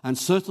 And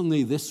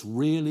certainly this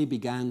really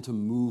began to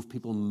move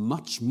people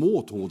much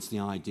more towards the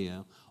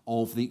idea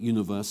of the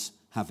universe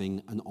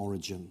having an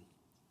origin.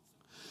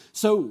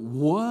 So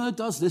where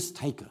does this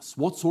take us?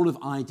 What sort of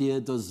idea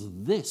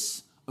does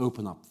this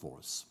open up for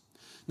us?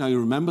 Now, you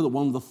remember that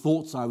one of the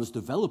thoughts I was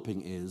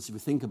developing is, if you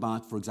think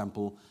about, for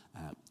example,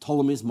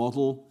 Ptolemy's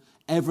model,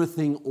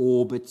 everything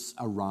orbits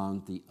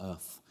around the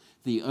Earth.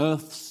 The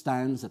Earth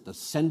stands at the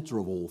center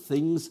of all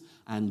things,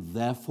 and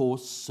therefore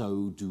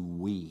so do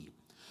we.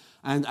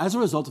 And as a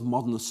result of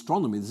modern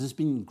astronomy, there's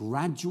been a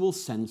gradual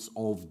sense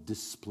of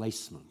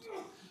displacement.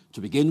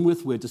 To begin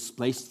with, we're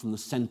displaced from the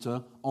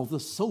center of the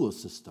solar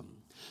system.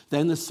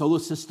 Then the solar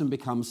system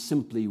becomes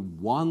simply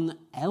one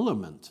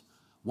element,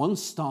 one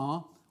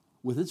star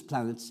with its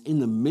planets in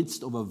the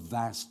midst of a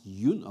vast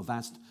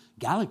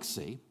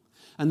galaxy.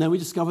 And then we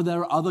discover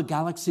there are other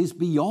galaxies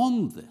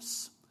beyond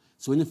this.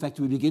 So in effect,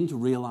 we begin to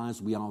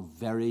realize we are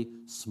very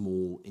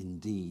small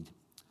indeed.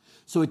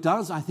 So it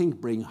does, I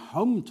think, bring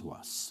home to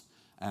us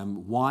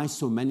why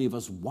so many of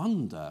us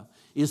wonder,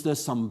 is there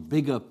some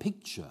bigger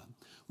picture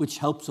which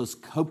helps us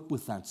cope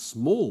with that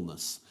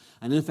smallness,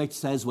 and in effect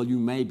says, well, you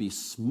may be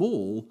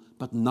small,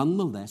 but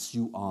nonetheless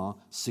you are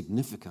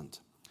significant.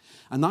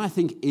 And that, I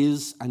think,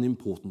 is an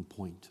important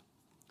point.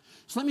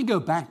 So let me go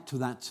back to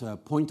that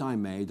point I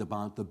made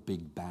about the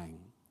Big Bang.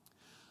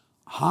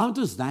 How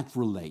does that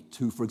relate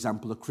to, for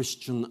example, a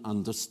Christian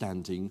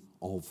understanding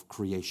of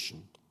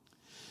creation?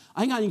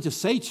 I think I need to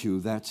say to you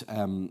that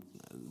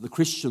the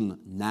Christian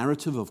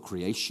narrative of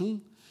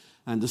creation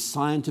and the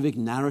scientific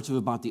narrative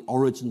about the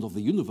origins of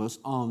the universe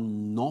are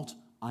not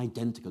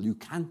identical. You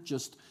can't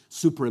just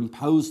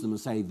superimpose them and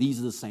say these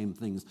are the same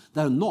things.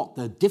 They're not.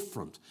 They're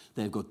different.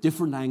 They've got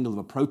different angle of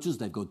approaches.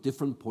 They've got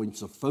different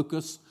points of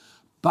focus.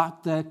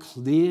 But there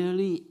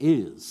clearly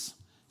is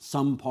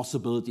some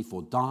possibility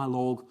for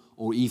dialogue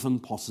or even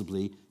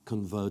possibly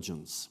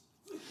convergence.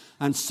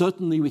 And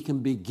certainly we can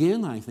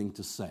begin, I think,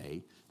 to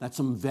say that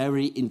some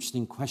very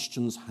interesting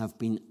questions have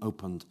been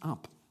opened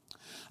up.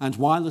 And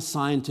while the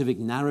scientific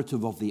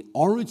narrative of the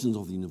origins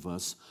of the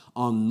universe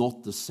are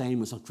not the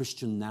same as a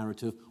Christian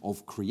narrative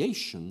of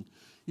creation,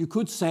 you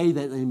could say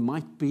that they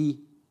might be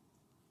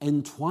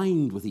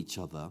entwined with each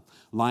other,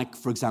 like,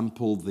 for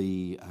example,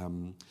 the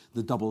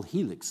double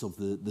helix of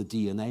the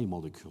DNA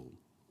molecule.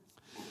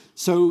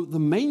 So the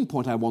main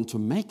point I want to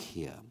make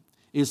here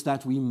is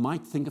that we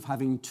might think of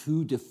having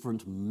two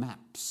different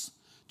maps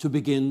to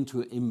begin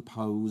to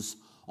impose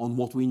on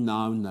what we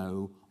now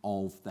know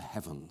of the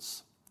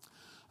heavens.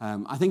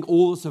 I think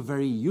all of us are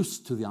very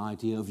used to the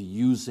idea of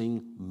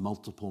using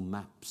multiple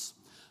maps.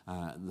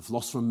 The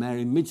philosopher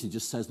Mary Midgley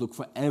just says, look,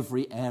 for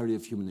every area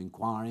of human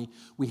inquiry,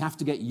 we have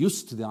to get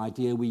used to the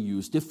idea we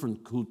use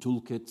different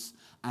toolkits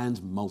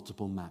and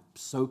multiple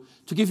maps. So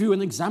to give you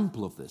an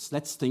example of this,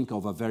 let's think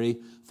of a very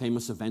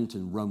famous event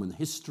in Roman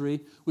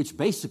history, which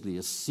basically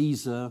is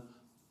Caesar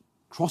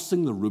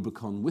crossing the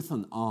Rubicon with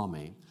an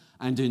army,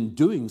 and in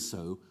doing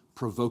so,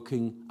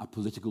 provoking a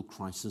political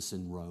crisis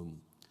in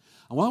Rome.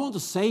 And what I want to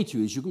say to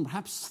you is you can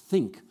perhaps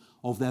think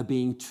of there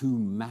being two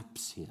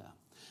maps here.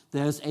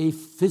 There's a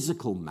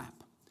physical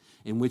map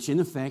in which, in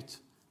effect,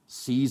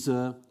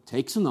 Caesar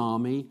takes an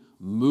army,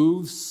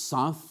 moves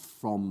south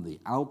from the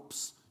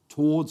Alps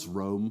towards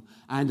Rome,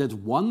 and at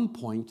one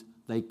point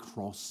they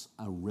cross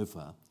a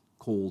river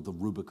called the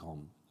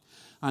Rubicon.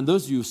 And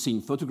those of you who've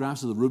seen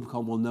photographs of the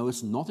Rubicon will know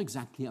it's not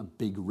exactly a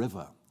big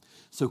river.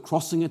 So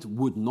crossing it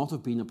would not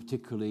have been a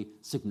particularly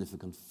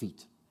significant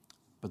feat.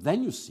 But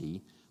then you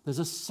see there's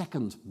a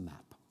second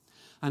map.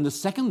 And the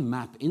second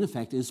map, in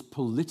effect, is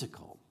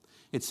political.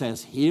 It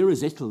says here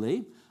is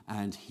Italy,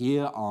 and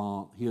here's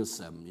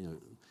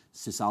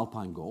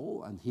Cisalpine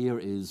Gaul, and here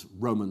is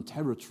Roman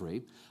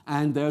territory,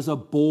 and there's a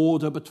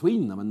border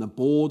between them, and the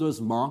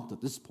border's marked at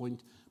this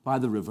point by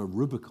the river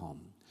Rubicon.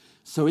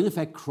 So in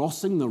effect,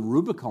 crossing the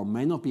Rubicon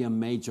may not be a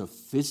major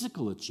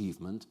physical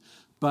achievement,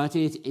 but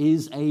it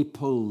is a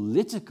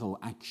political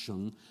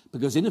action,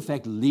 because in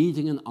effect,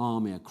 leading an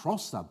army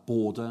across that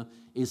border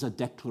is a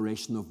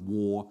declaration of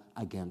war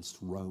against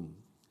Rome.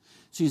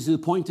 So you see, the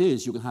point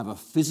is, you can have a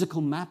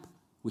physical map,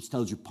 which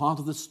tells you part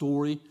of the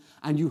story,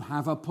 and you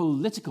have a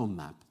political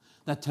map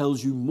that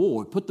tells you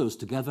more. Put those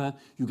together,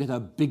 you get a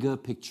bigger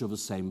picture of the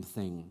same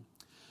thing.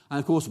 And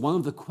of course, one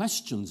of the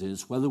questions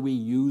is whether we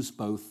use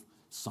both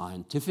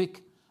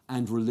scientific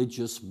and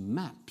religious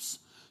maps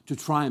to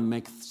try and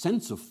make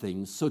sense of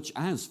things such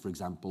as, for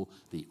example,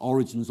 the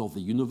origins of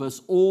the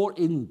universe, or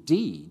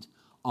indeed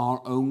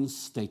our own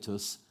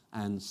status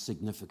and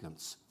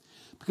significance.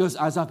 Because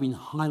as I've been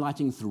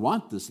highlighting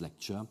throughout this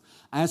lecture,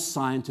 as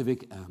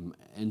scientific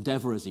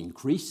endeavor has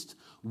increased,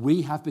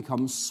 we have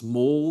become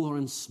smaller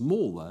and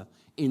smaller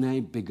in a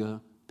bigger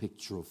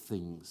picture of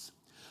things.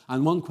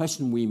 And one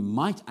question we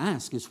might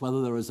ask is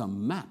whether there is a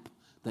map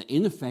that,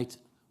 in effect,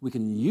 we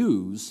can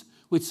use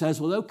which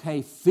says, well,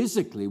 okay,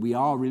 physically we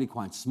are really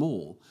quite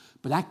small,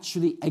 but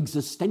actually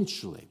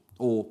existentially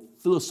or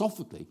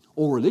philosophically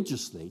or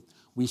religiously,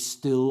 we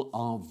still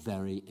are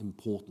very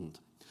important.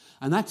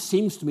 And that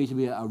seems to me to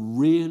be a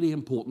really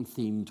important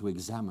theme to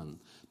examine,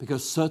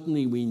 because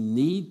certainly we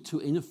need to,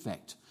 in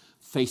effect,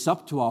 face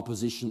up to our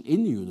position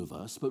in the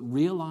universe, but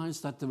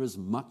realize that there is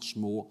much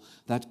more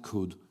that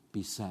could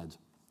be said.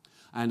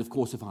 And of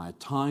course, if I had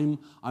time,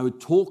 I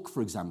would talk,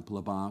 for example,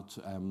 about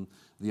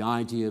the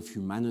idea of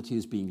humanity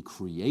as being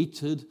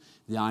created,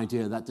 the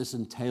idea that this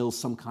entails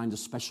some kind of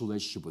special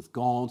relationship with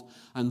God,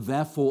 and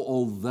therefore,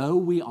 although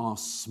we are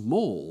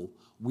small,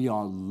 we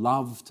are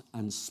loved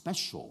and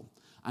special,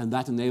 and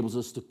that enables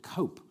us to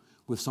cope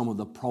with some of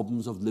the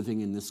problems of living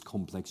in this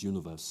complex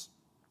universe.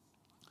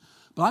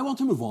 But I want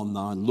to move on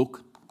now and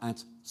look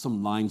at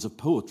some lines of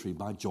poetry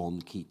by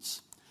John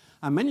Keats.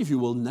 And many of you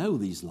will know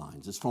these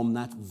lines. It's from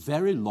that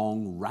very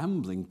long,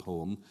 rambling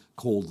poem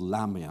called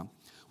Lamia,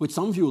 which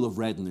some of you will have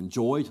read and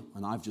enjoyed,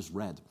 and I've just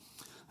read.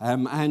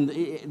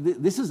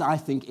 This is, I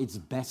think, its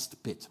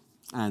best bit.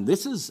 And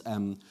this is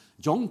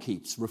John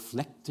Keats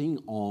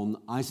reflecting on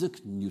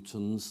Isaac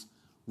Newton's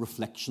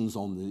reflections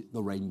on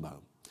the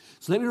rainbow.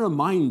 So let me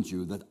remind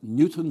you that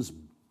Newton's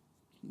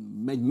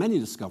made many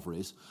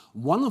discoveries.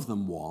 One of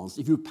them was,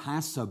 if you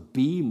pass a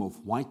beam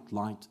of white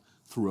light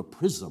through a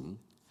prism,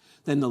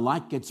 then the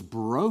light gets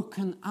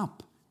broken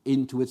up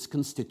into its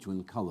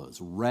constituent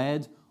colors: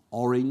 red,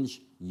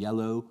 orange,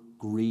 yellow,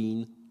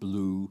 green,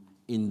 blue,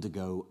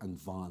 indigo, and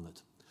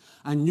violet.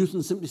 And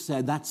Newton simply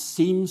said that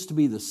seems to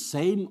be the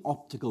same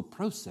optical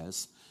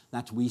process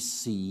that we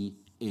see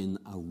in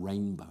a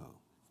rainbow.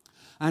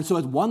 And so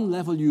at one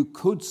level you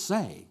could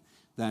say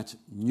that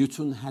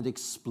Newton had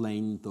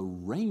explained the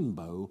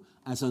rainbow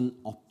as an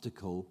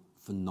optical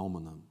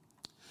phenomenon.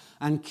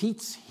 And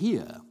Keats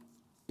here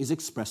is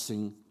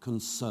expressing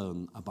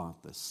concern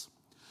about this.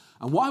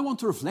 And what I want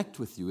to reflect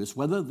with you is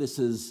whether this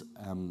is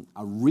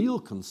a real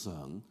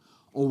concern,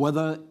 or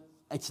whether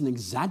it's an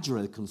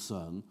exaggerated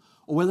concern,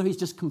 or whether he's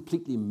just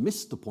completely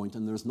missed the point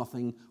and there's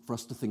nothing for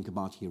us to think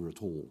about here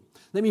at all.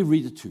 Let me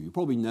read it to you. You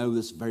probably know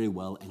this very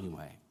well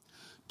anyway.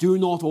 Do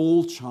not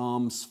all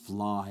charms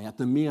fly at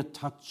the mere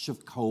touch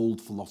of cold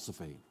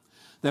philosophy?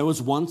 There was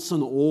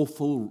an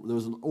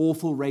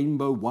awful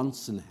rainbow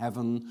once in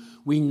heaven.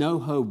 We know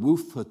her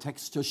woof, her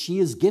texture. She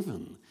is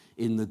given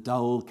in the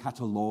dull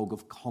catalogue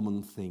of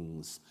common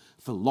things.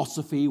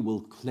 Philosophy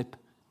will clip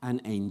an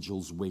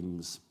angel's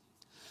wings.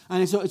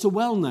 And it's a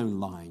well-known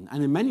line.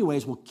 And in many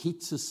ways, what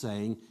Keats is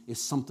saying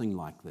is something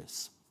like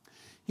this.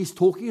 He's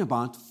talking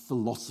about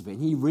philosophy,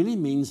 and he really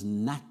means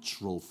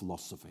natural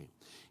philosophy.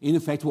 In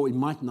effect, what we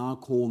might now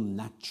call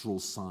natural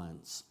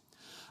science.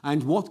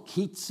 And what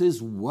Keats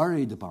is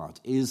worried about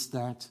is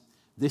that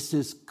this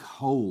is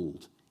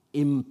cold,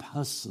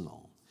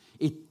 impersonal.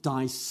 It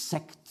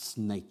dissects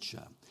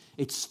nature.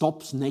 It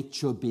stops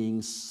nature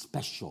being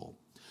special.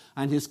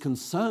 And his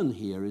concern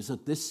here is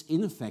that this,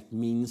 in effect,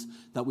 means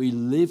that we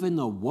live in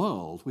a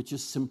world which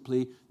is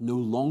simply no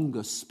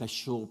longer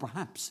special,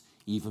 perhaps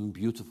even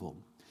beautiful.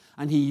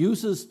 And he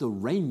uses the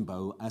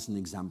rainbow as an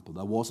example.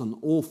 There was an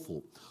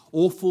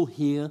awful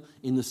here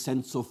in the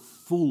sense of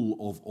full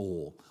of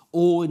awe,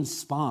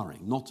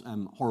 awe-inspiring, not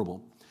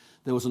horrible.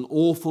 There was an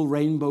awful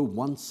rainbow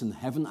once in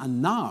heaven,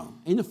 and now,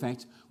 in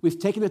effect, we've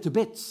taken it to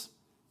bits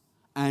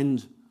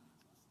and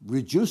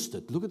reduced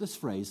it. Look at this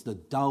phrase, the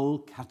dull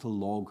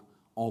catalogue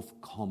of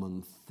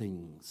common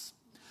things.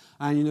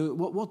 And you know,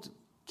 what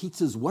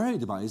Keats is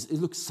worried about is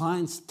look,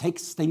 science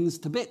takes things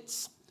to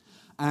bits.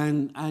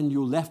 And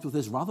you're left with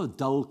this rather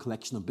dull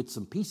collection of bits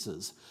and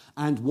pieces.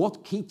 And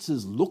what Keats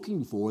is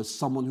looking for is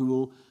someone who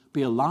will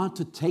be allowed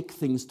to take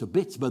things to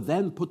bits, but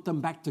then put them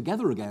back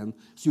together again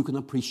so you can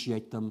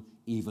appreciate them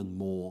even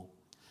more.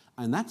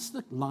 And that's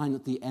the line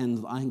at the end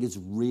that I think is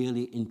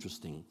really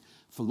interesting.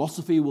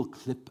 Philosophy will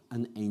clip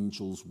an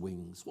angel's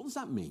wings. What does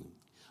that mean?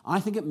 I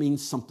think it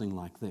means something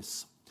like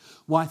this.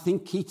 What I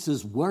think Keats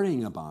is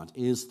worrying about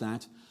is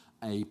that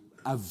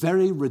a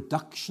very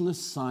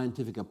reductionist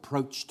scientific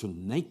approach to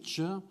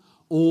nature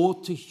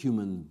or to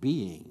human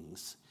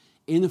beings,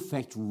 in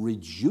effect,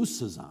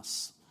 reduces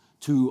us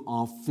to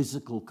our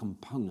physical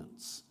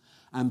components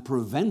and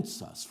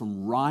prevents us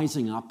from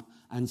rising up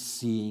and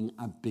seeing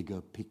a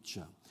bigger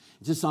picture.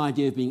 It's this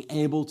idea of being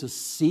able to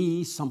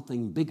see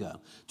something bigger,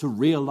 to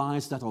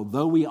realize that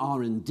although we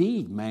are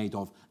indeed made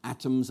of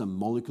atoms and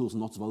molecules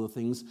and lots of other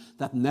things,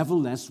 that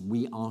nevertheless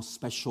we are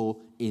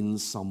special in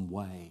some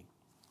way.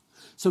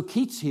 So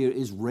Keats here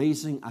is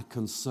raising a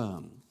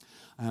concern.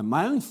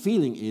 My own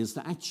feeling is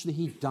that actually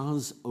he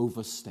does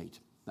overstate.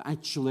 That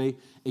actually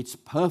it's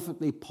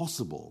perfectly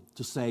possible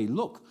to say,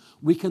 look,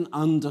 we can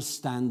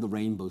understand the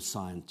rainbow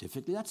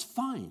scientifically, that's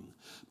fine.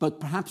 But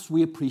perhaps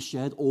we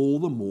appreciate all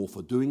the more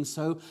for doing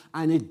so,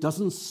 and it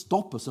doesn't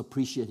stop us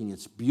appreciating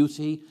its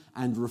beauty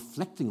and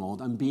reflecting on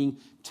it and being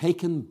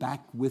taken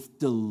back with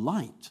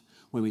delight.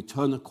 When we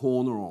turn a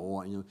corner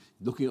or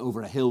looking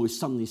over a hill, we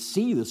suddenly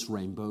see this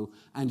rainbow,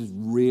 and it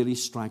really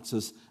strikes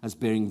us as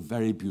being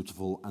very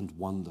beautiful and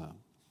wonder.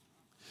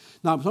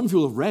 Now, some of you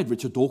will have read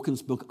Richard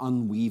Dawkins' book,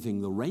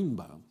 Unweaving the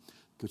Rainbow,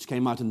 which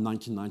came out in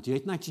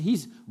 1998. And actually,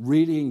 he's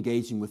really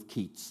engaging with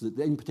Keats,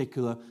 in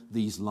particular,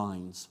 these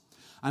lines.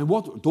 And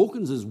what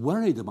Dawkins is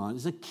worried about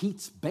is that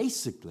Keats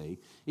basically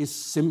is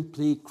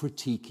simply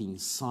critiquing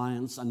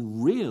science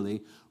and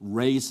really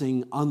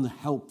raising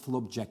unhelpful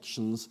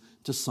objections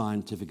to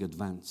scientific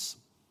advance.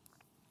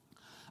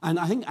 And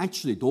I think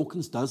actually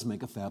Dawkins does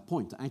make a fair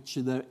point.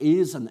 Actually, there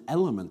is an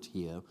element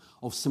here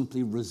of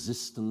simply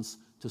resistance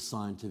to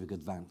scientific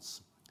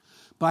advance.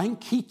 But I think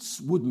Keats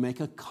would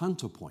make a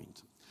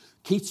counterpoint.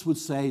 Keats would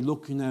say,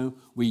 look,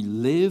 we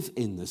live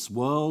in this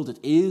world. It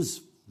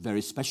is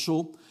very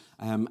special.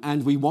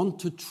 And we want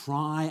to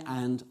try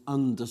and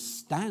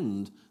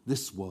understand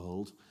this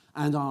world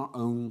and our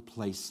own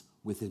place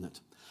within it.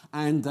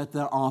 And that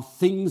there are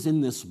things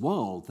in this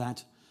world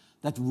that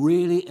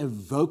really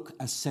evoke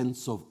a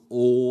sense of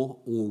awe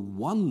or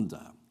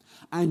wonder.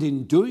 And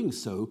in doing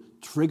so,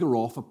 trigger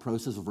off a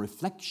process of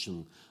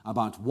reflection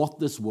about what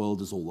this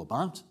world is all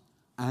about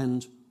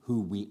and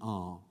who we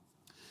are.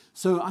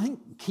 So I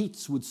think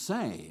Keats would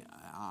say,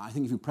 I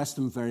think if you press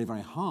them very,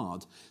 very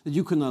hard, that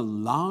you can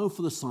allow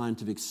for the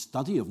scientific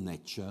study of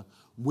nature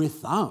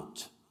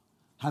without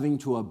having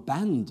to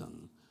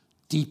abandon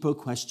deeper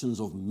questions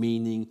of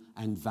meaning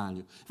and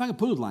value. If I could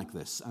put it like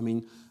this,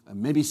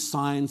 maybe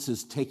science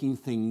is taking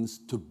things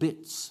to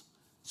bits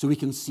so we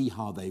can see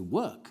how they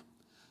work,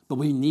 but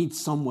we need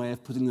some way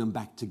of putting them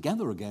back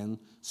together again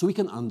so we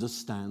can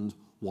understand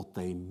what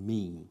they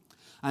mean.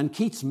 And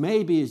Keats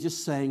maybe is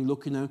just saying,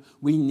 look,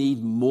 we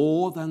need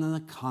more than an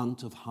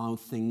account of how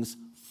things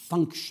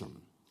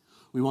function.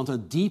 We want a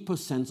deeper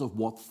sense of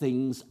what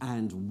things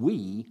and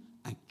we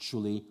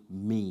actually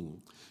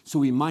mean. So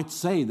we might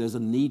say there's a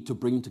need to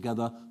bring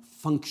together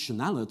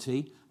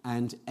functionality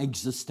and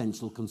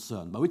existential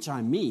concern, by which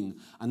I mean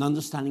an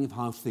understanding of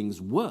how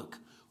things work,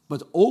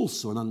 but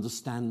also an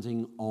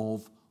understanding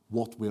of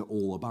what we're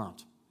all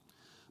about.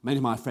 Many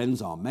of my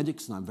friends are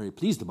medics, and I'm very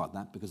pleased about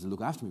that because they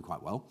look after me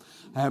quite well.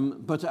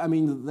 But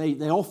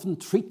they often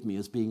treat me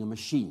as being a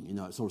machine,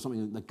 sort of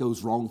something that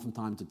goes wrong from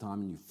time to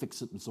time and you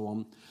fix it and so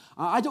on.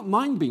 I don't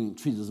mind being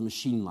treated as a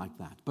machine like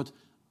that, but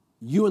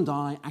you and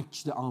I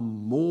actually are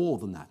more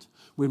than that.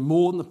 We're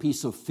more than a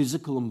piece of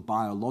physical and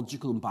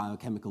biological and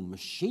biochemical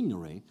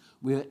machinery.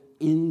 We're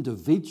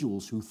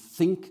individuals who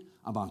think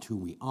about who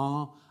we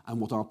are and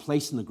what our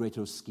place in the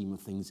greater scheme of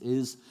things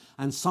is.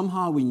 And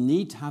somehow we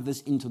need to have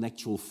this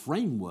intellectual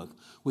framework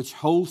which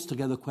holds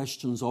together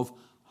questions of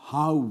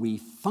how we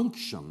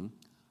function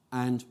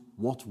and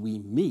what we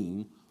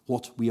mean,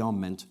 what we are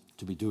meant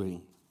to be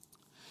doing.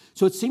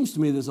 So it seems to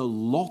me there's a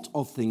lot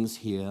of things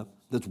here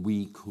that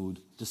we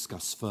could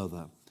discuss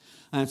further.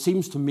 And it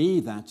seems to me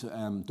that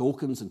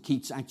Dawkins and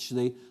Keats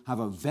actually have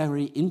a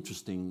very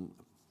interesting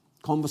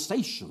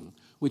conversation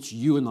which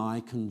you and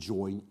I can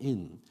join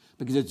in,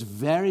 because it's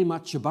very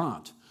much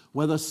about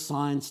whether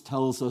science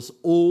tells us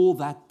all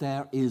that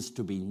there is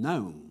to be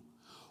known,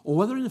 or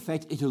whether in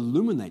effect it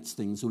illuminates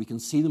things so we can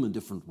see them in a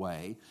different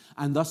way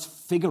and thus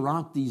figure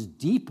out these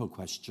deeper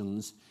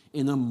questions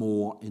in a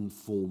more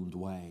informed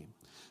way.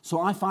 So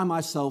I find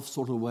myself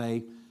sort of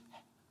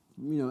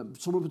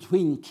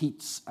between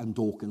Keats and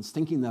Dawkins,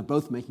 thinking they're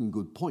both making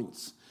good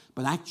points,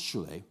 but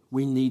actually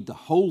we need the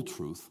whole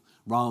truth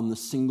rather than the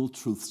single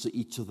truths that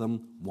each of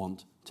them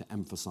want to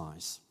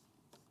emphasize.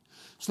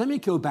 So let me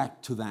go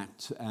back to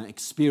that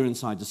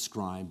experience I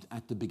described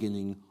at the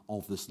beginning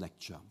of this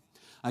lecture.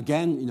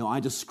 Again,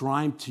 I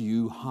described to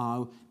you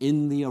how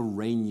in the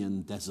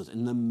Iranian desert,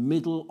 in the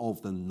middle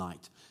of the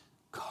night,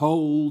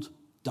 cold,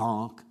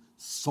 dark,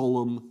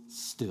 solemn,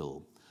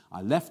 still,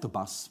 I left the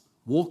bus,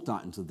 walked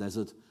out into the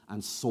desert,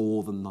 and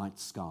saw the night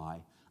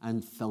sky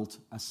and felt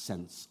a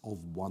sense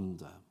of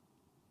wonder.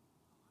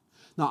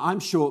 Now, I'm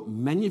sure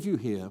many of you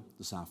here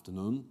this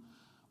afternoon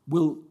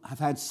will have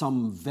had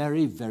some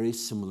very, very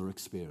similar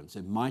experience.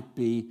 It might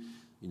be,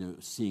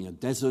 seeing a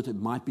desert. It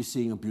might be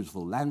seeing a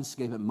beautiful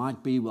landscape. It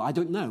might be, I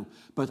don't know.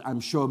 But I'm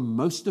sure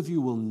most of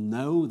you will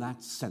know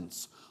that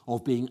sense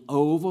of being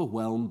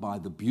overwhelmed by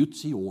the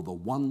beauty or the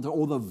wonder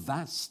or the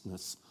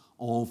vastness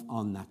of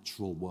our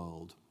natural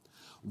world.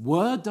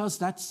 Where does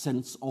that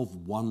sense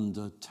of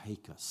wonder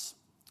take us?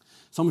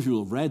 Some of you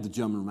will have read the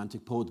German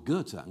Romantic poet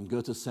Goethe, and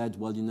Goethe said,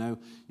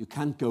 you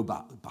can't go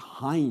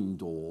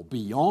behind or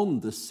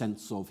beyond the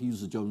sense of, he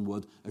used the German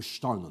word,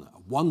 Erstaunen,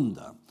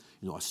 wonder,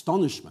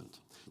 astonishment.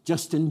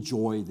 Just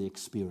enjoy the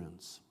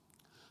experience.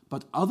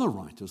 But other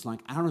writers, like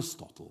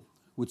Aristotle,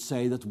 would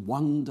say that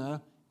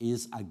wonder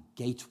is a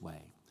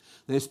gateway.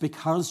 That it's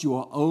because you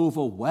are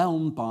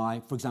overwhelmed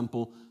by, for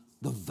example,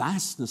 the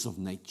vastness of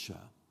nature,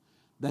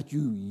 that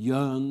you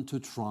yearn to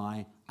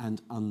try and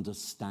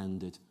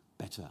understand it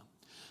better.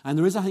 And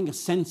there is, I think, a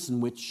sense in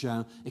which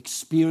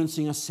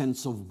experiencing a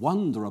sense of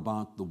wonder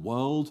about the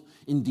world,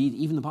 indeed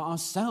even about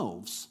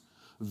ourselves,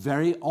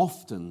 very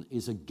often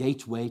is a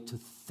gateway to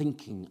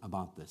thinking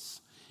about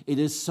this. It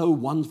is so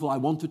wonderful, I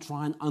want to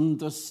try and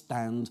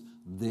understand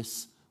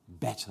this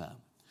better.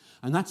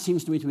 And that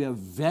seems to me to be a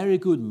very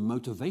good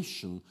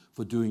motivation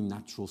for doing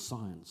natural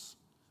science.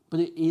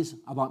 But it is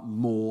about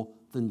more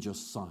than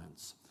just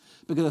science.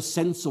 Because a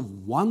sense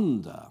of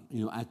wonder,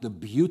 at the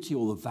beauty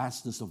or the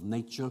vastness of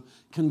nature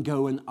can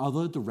go in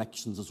other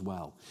directions as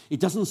well. It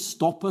doesn't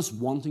stop us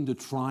wanting to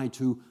try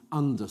to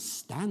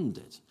understand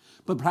it,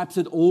 but perhaps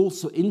it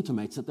also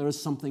intimates that there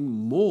is something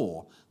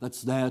more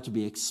that's there to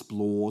be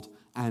explored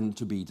and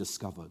to be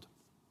discovered.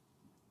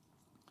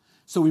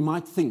 So we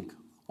might think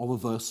of a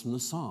verse from the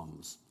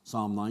Psalms,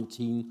 Psalm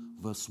 19,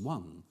 verse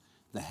 1,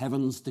 "The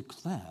heavens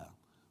declare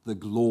the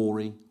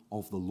glory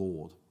of the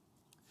Lord."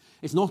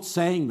 It's not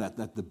saying that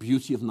the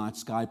beauty of the night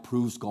sky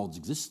proves God's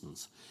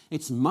existence.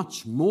 It's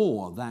much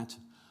more that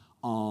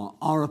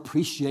our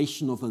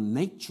appreciation of the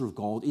nature of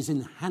God is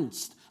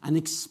enhanced and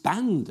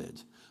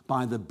expanded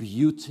by the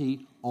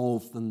beauty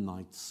of the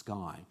night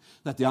sky.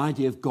 That the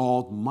idea of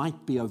God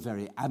might be a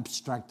very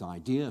abstract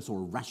idea, it's a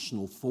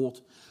rational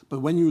thought,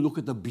 but when you look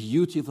at the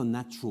beauty of the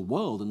natural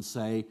world and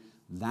say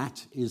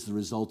that is the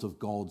result of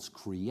God's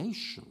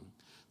creation,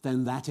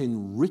 then that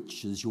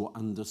enriches your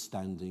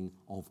understanding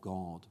of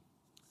God.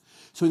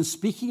 So in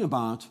speaking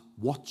about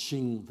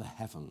watching the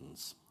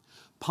heavens,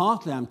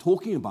 partly I'm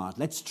talking about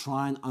let's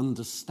try and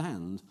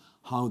understand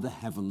how the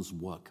heavens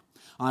work.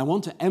 And I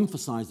want to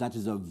emphasize that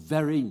is a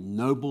very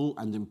noble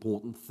and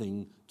important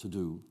thing to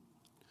do.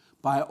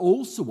 But I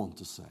also want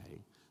to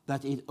say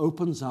that it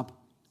opens up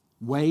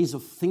ways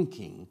of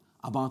thinking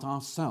about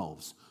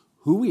ourselves,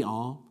 who we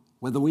are,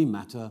 whether we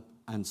matter,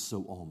 and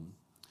so on.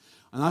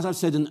 And as I've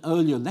said in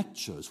earlier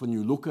lectures, when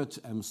you look at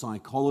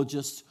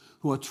psychologists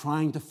who are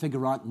trying to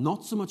figure out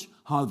not so much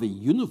how the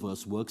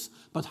universe works,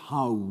 but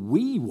how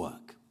we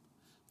work,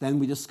 then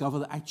we discover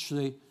that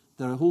actually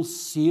there are a whole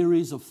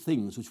series of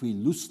things which we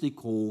loosely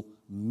call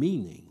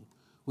meaning,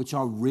 which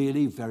are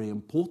really very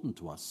important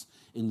to us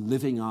in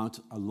living out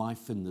a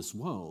life in this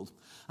world.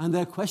 And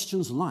they're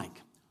questions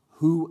like,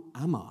 who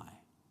am I?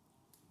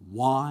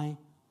 Why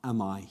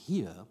am I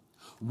here?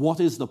 What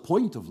is the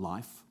point of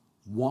life?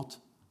 What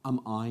am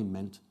I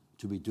meant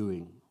to be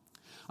doing?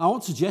 I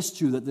want to suggest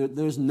to you that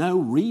there is no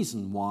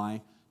reason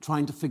why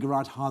trying to figure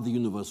out how the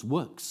universe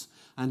works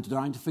and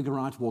trying to figure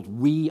out what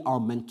we are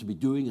meant to be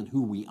doing and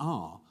who we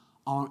are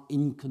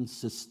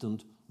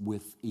inconsistent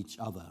with each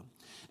other.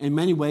 In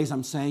many ways,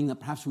 I'm saying that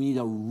perhaps we need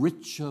a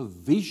richer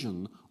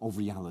vision of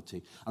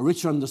reality, a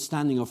richer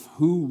understanding of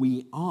who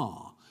we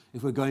are,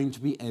 if we're going to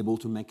be able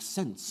to make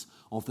sense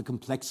of the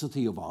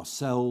complexity of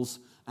ourselves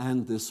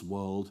and this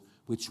world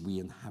which we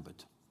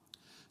inhabit.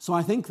 So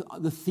I think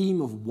the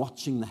theme of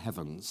watching the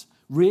heavens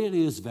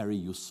really is very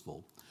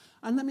useful.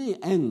 And let me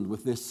end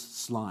with this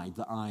slide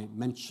that I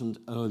mentioned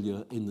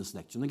earlier in this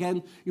lecture. And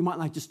again, you might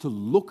like just to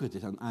look at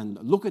it and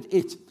look at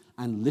it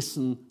and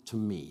listen to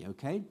me,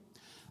 okay?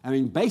 I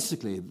mean,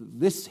 basically,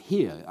 this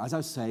here, as I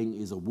was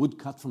saying, is a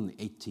woodcut from the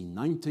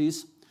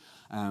 1890s,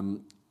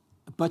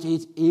 but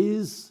it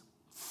is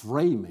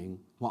framing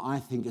what I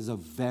think is a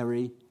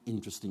very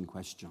interesting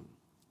question.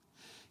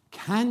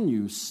 Can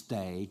you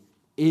stay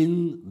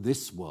in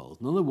this world?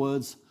 In other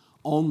words,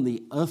 on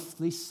the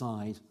earthly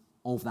side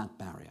of that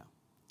barrier?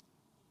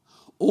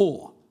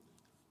 Or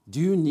do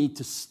you need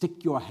to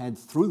stick your head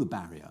through the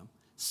barrier,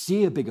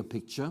 see a bigger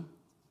picture,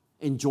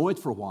 enjoy it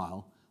for a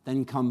while,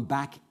 then come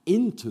back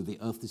into the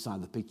earthly side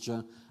of the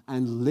picture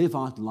and live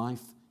out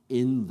life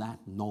in that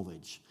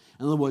knowledge?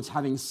 In other words,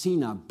 having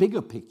seen a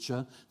bigger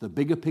picture, the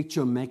bigger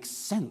picture makes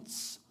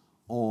sense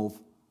of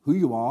who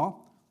you are,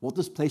 what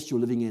this place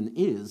you're living in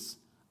is,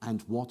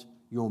 and what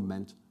you're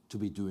meant to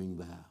be doing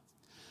there.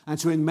 And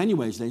so in many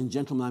ways, ladies and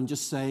gentlemen, I'm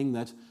just saying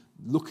that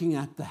looking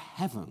at the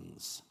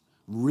heavens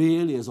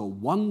really is a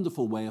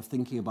wonderful way of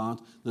thinking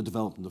about the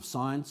development of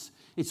science.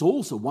 It's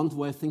also a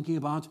wonderful way of thinking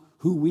about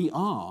who we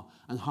are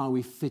and how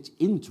we fit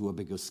into a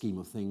bigger scheme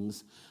of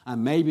things.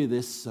 And maybe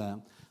this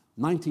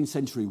 19th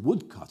century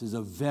woodcut is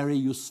a very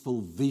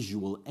useful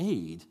visual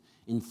aid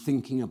in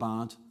thinking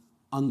about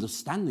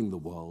understanding the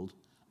world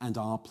and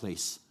our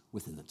place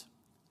within it.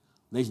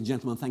 Ladies and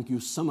gentlemen, thank you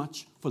so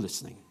much for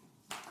listening.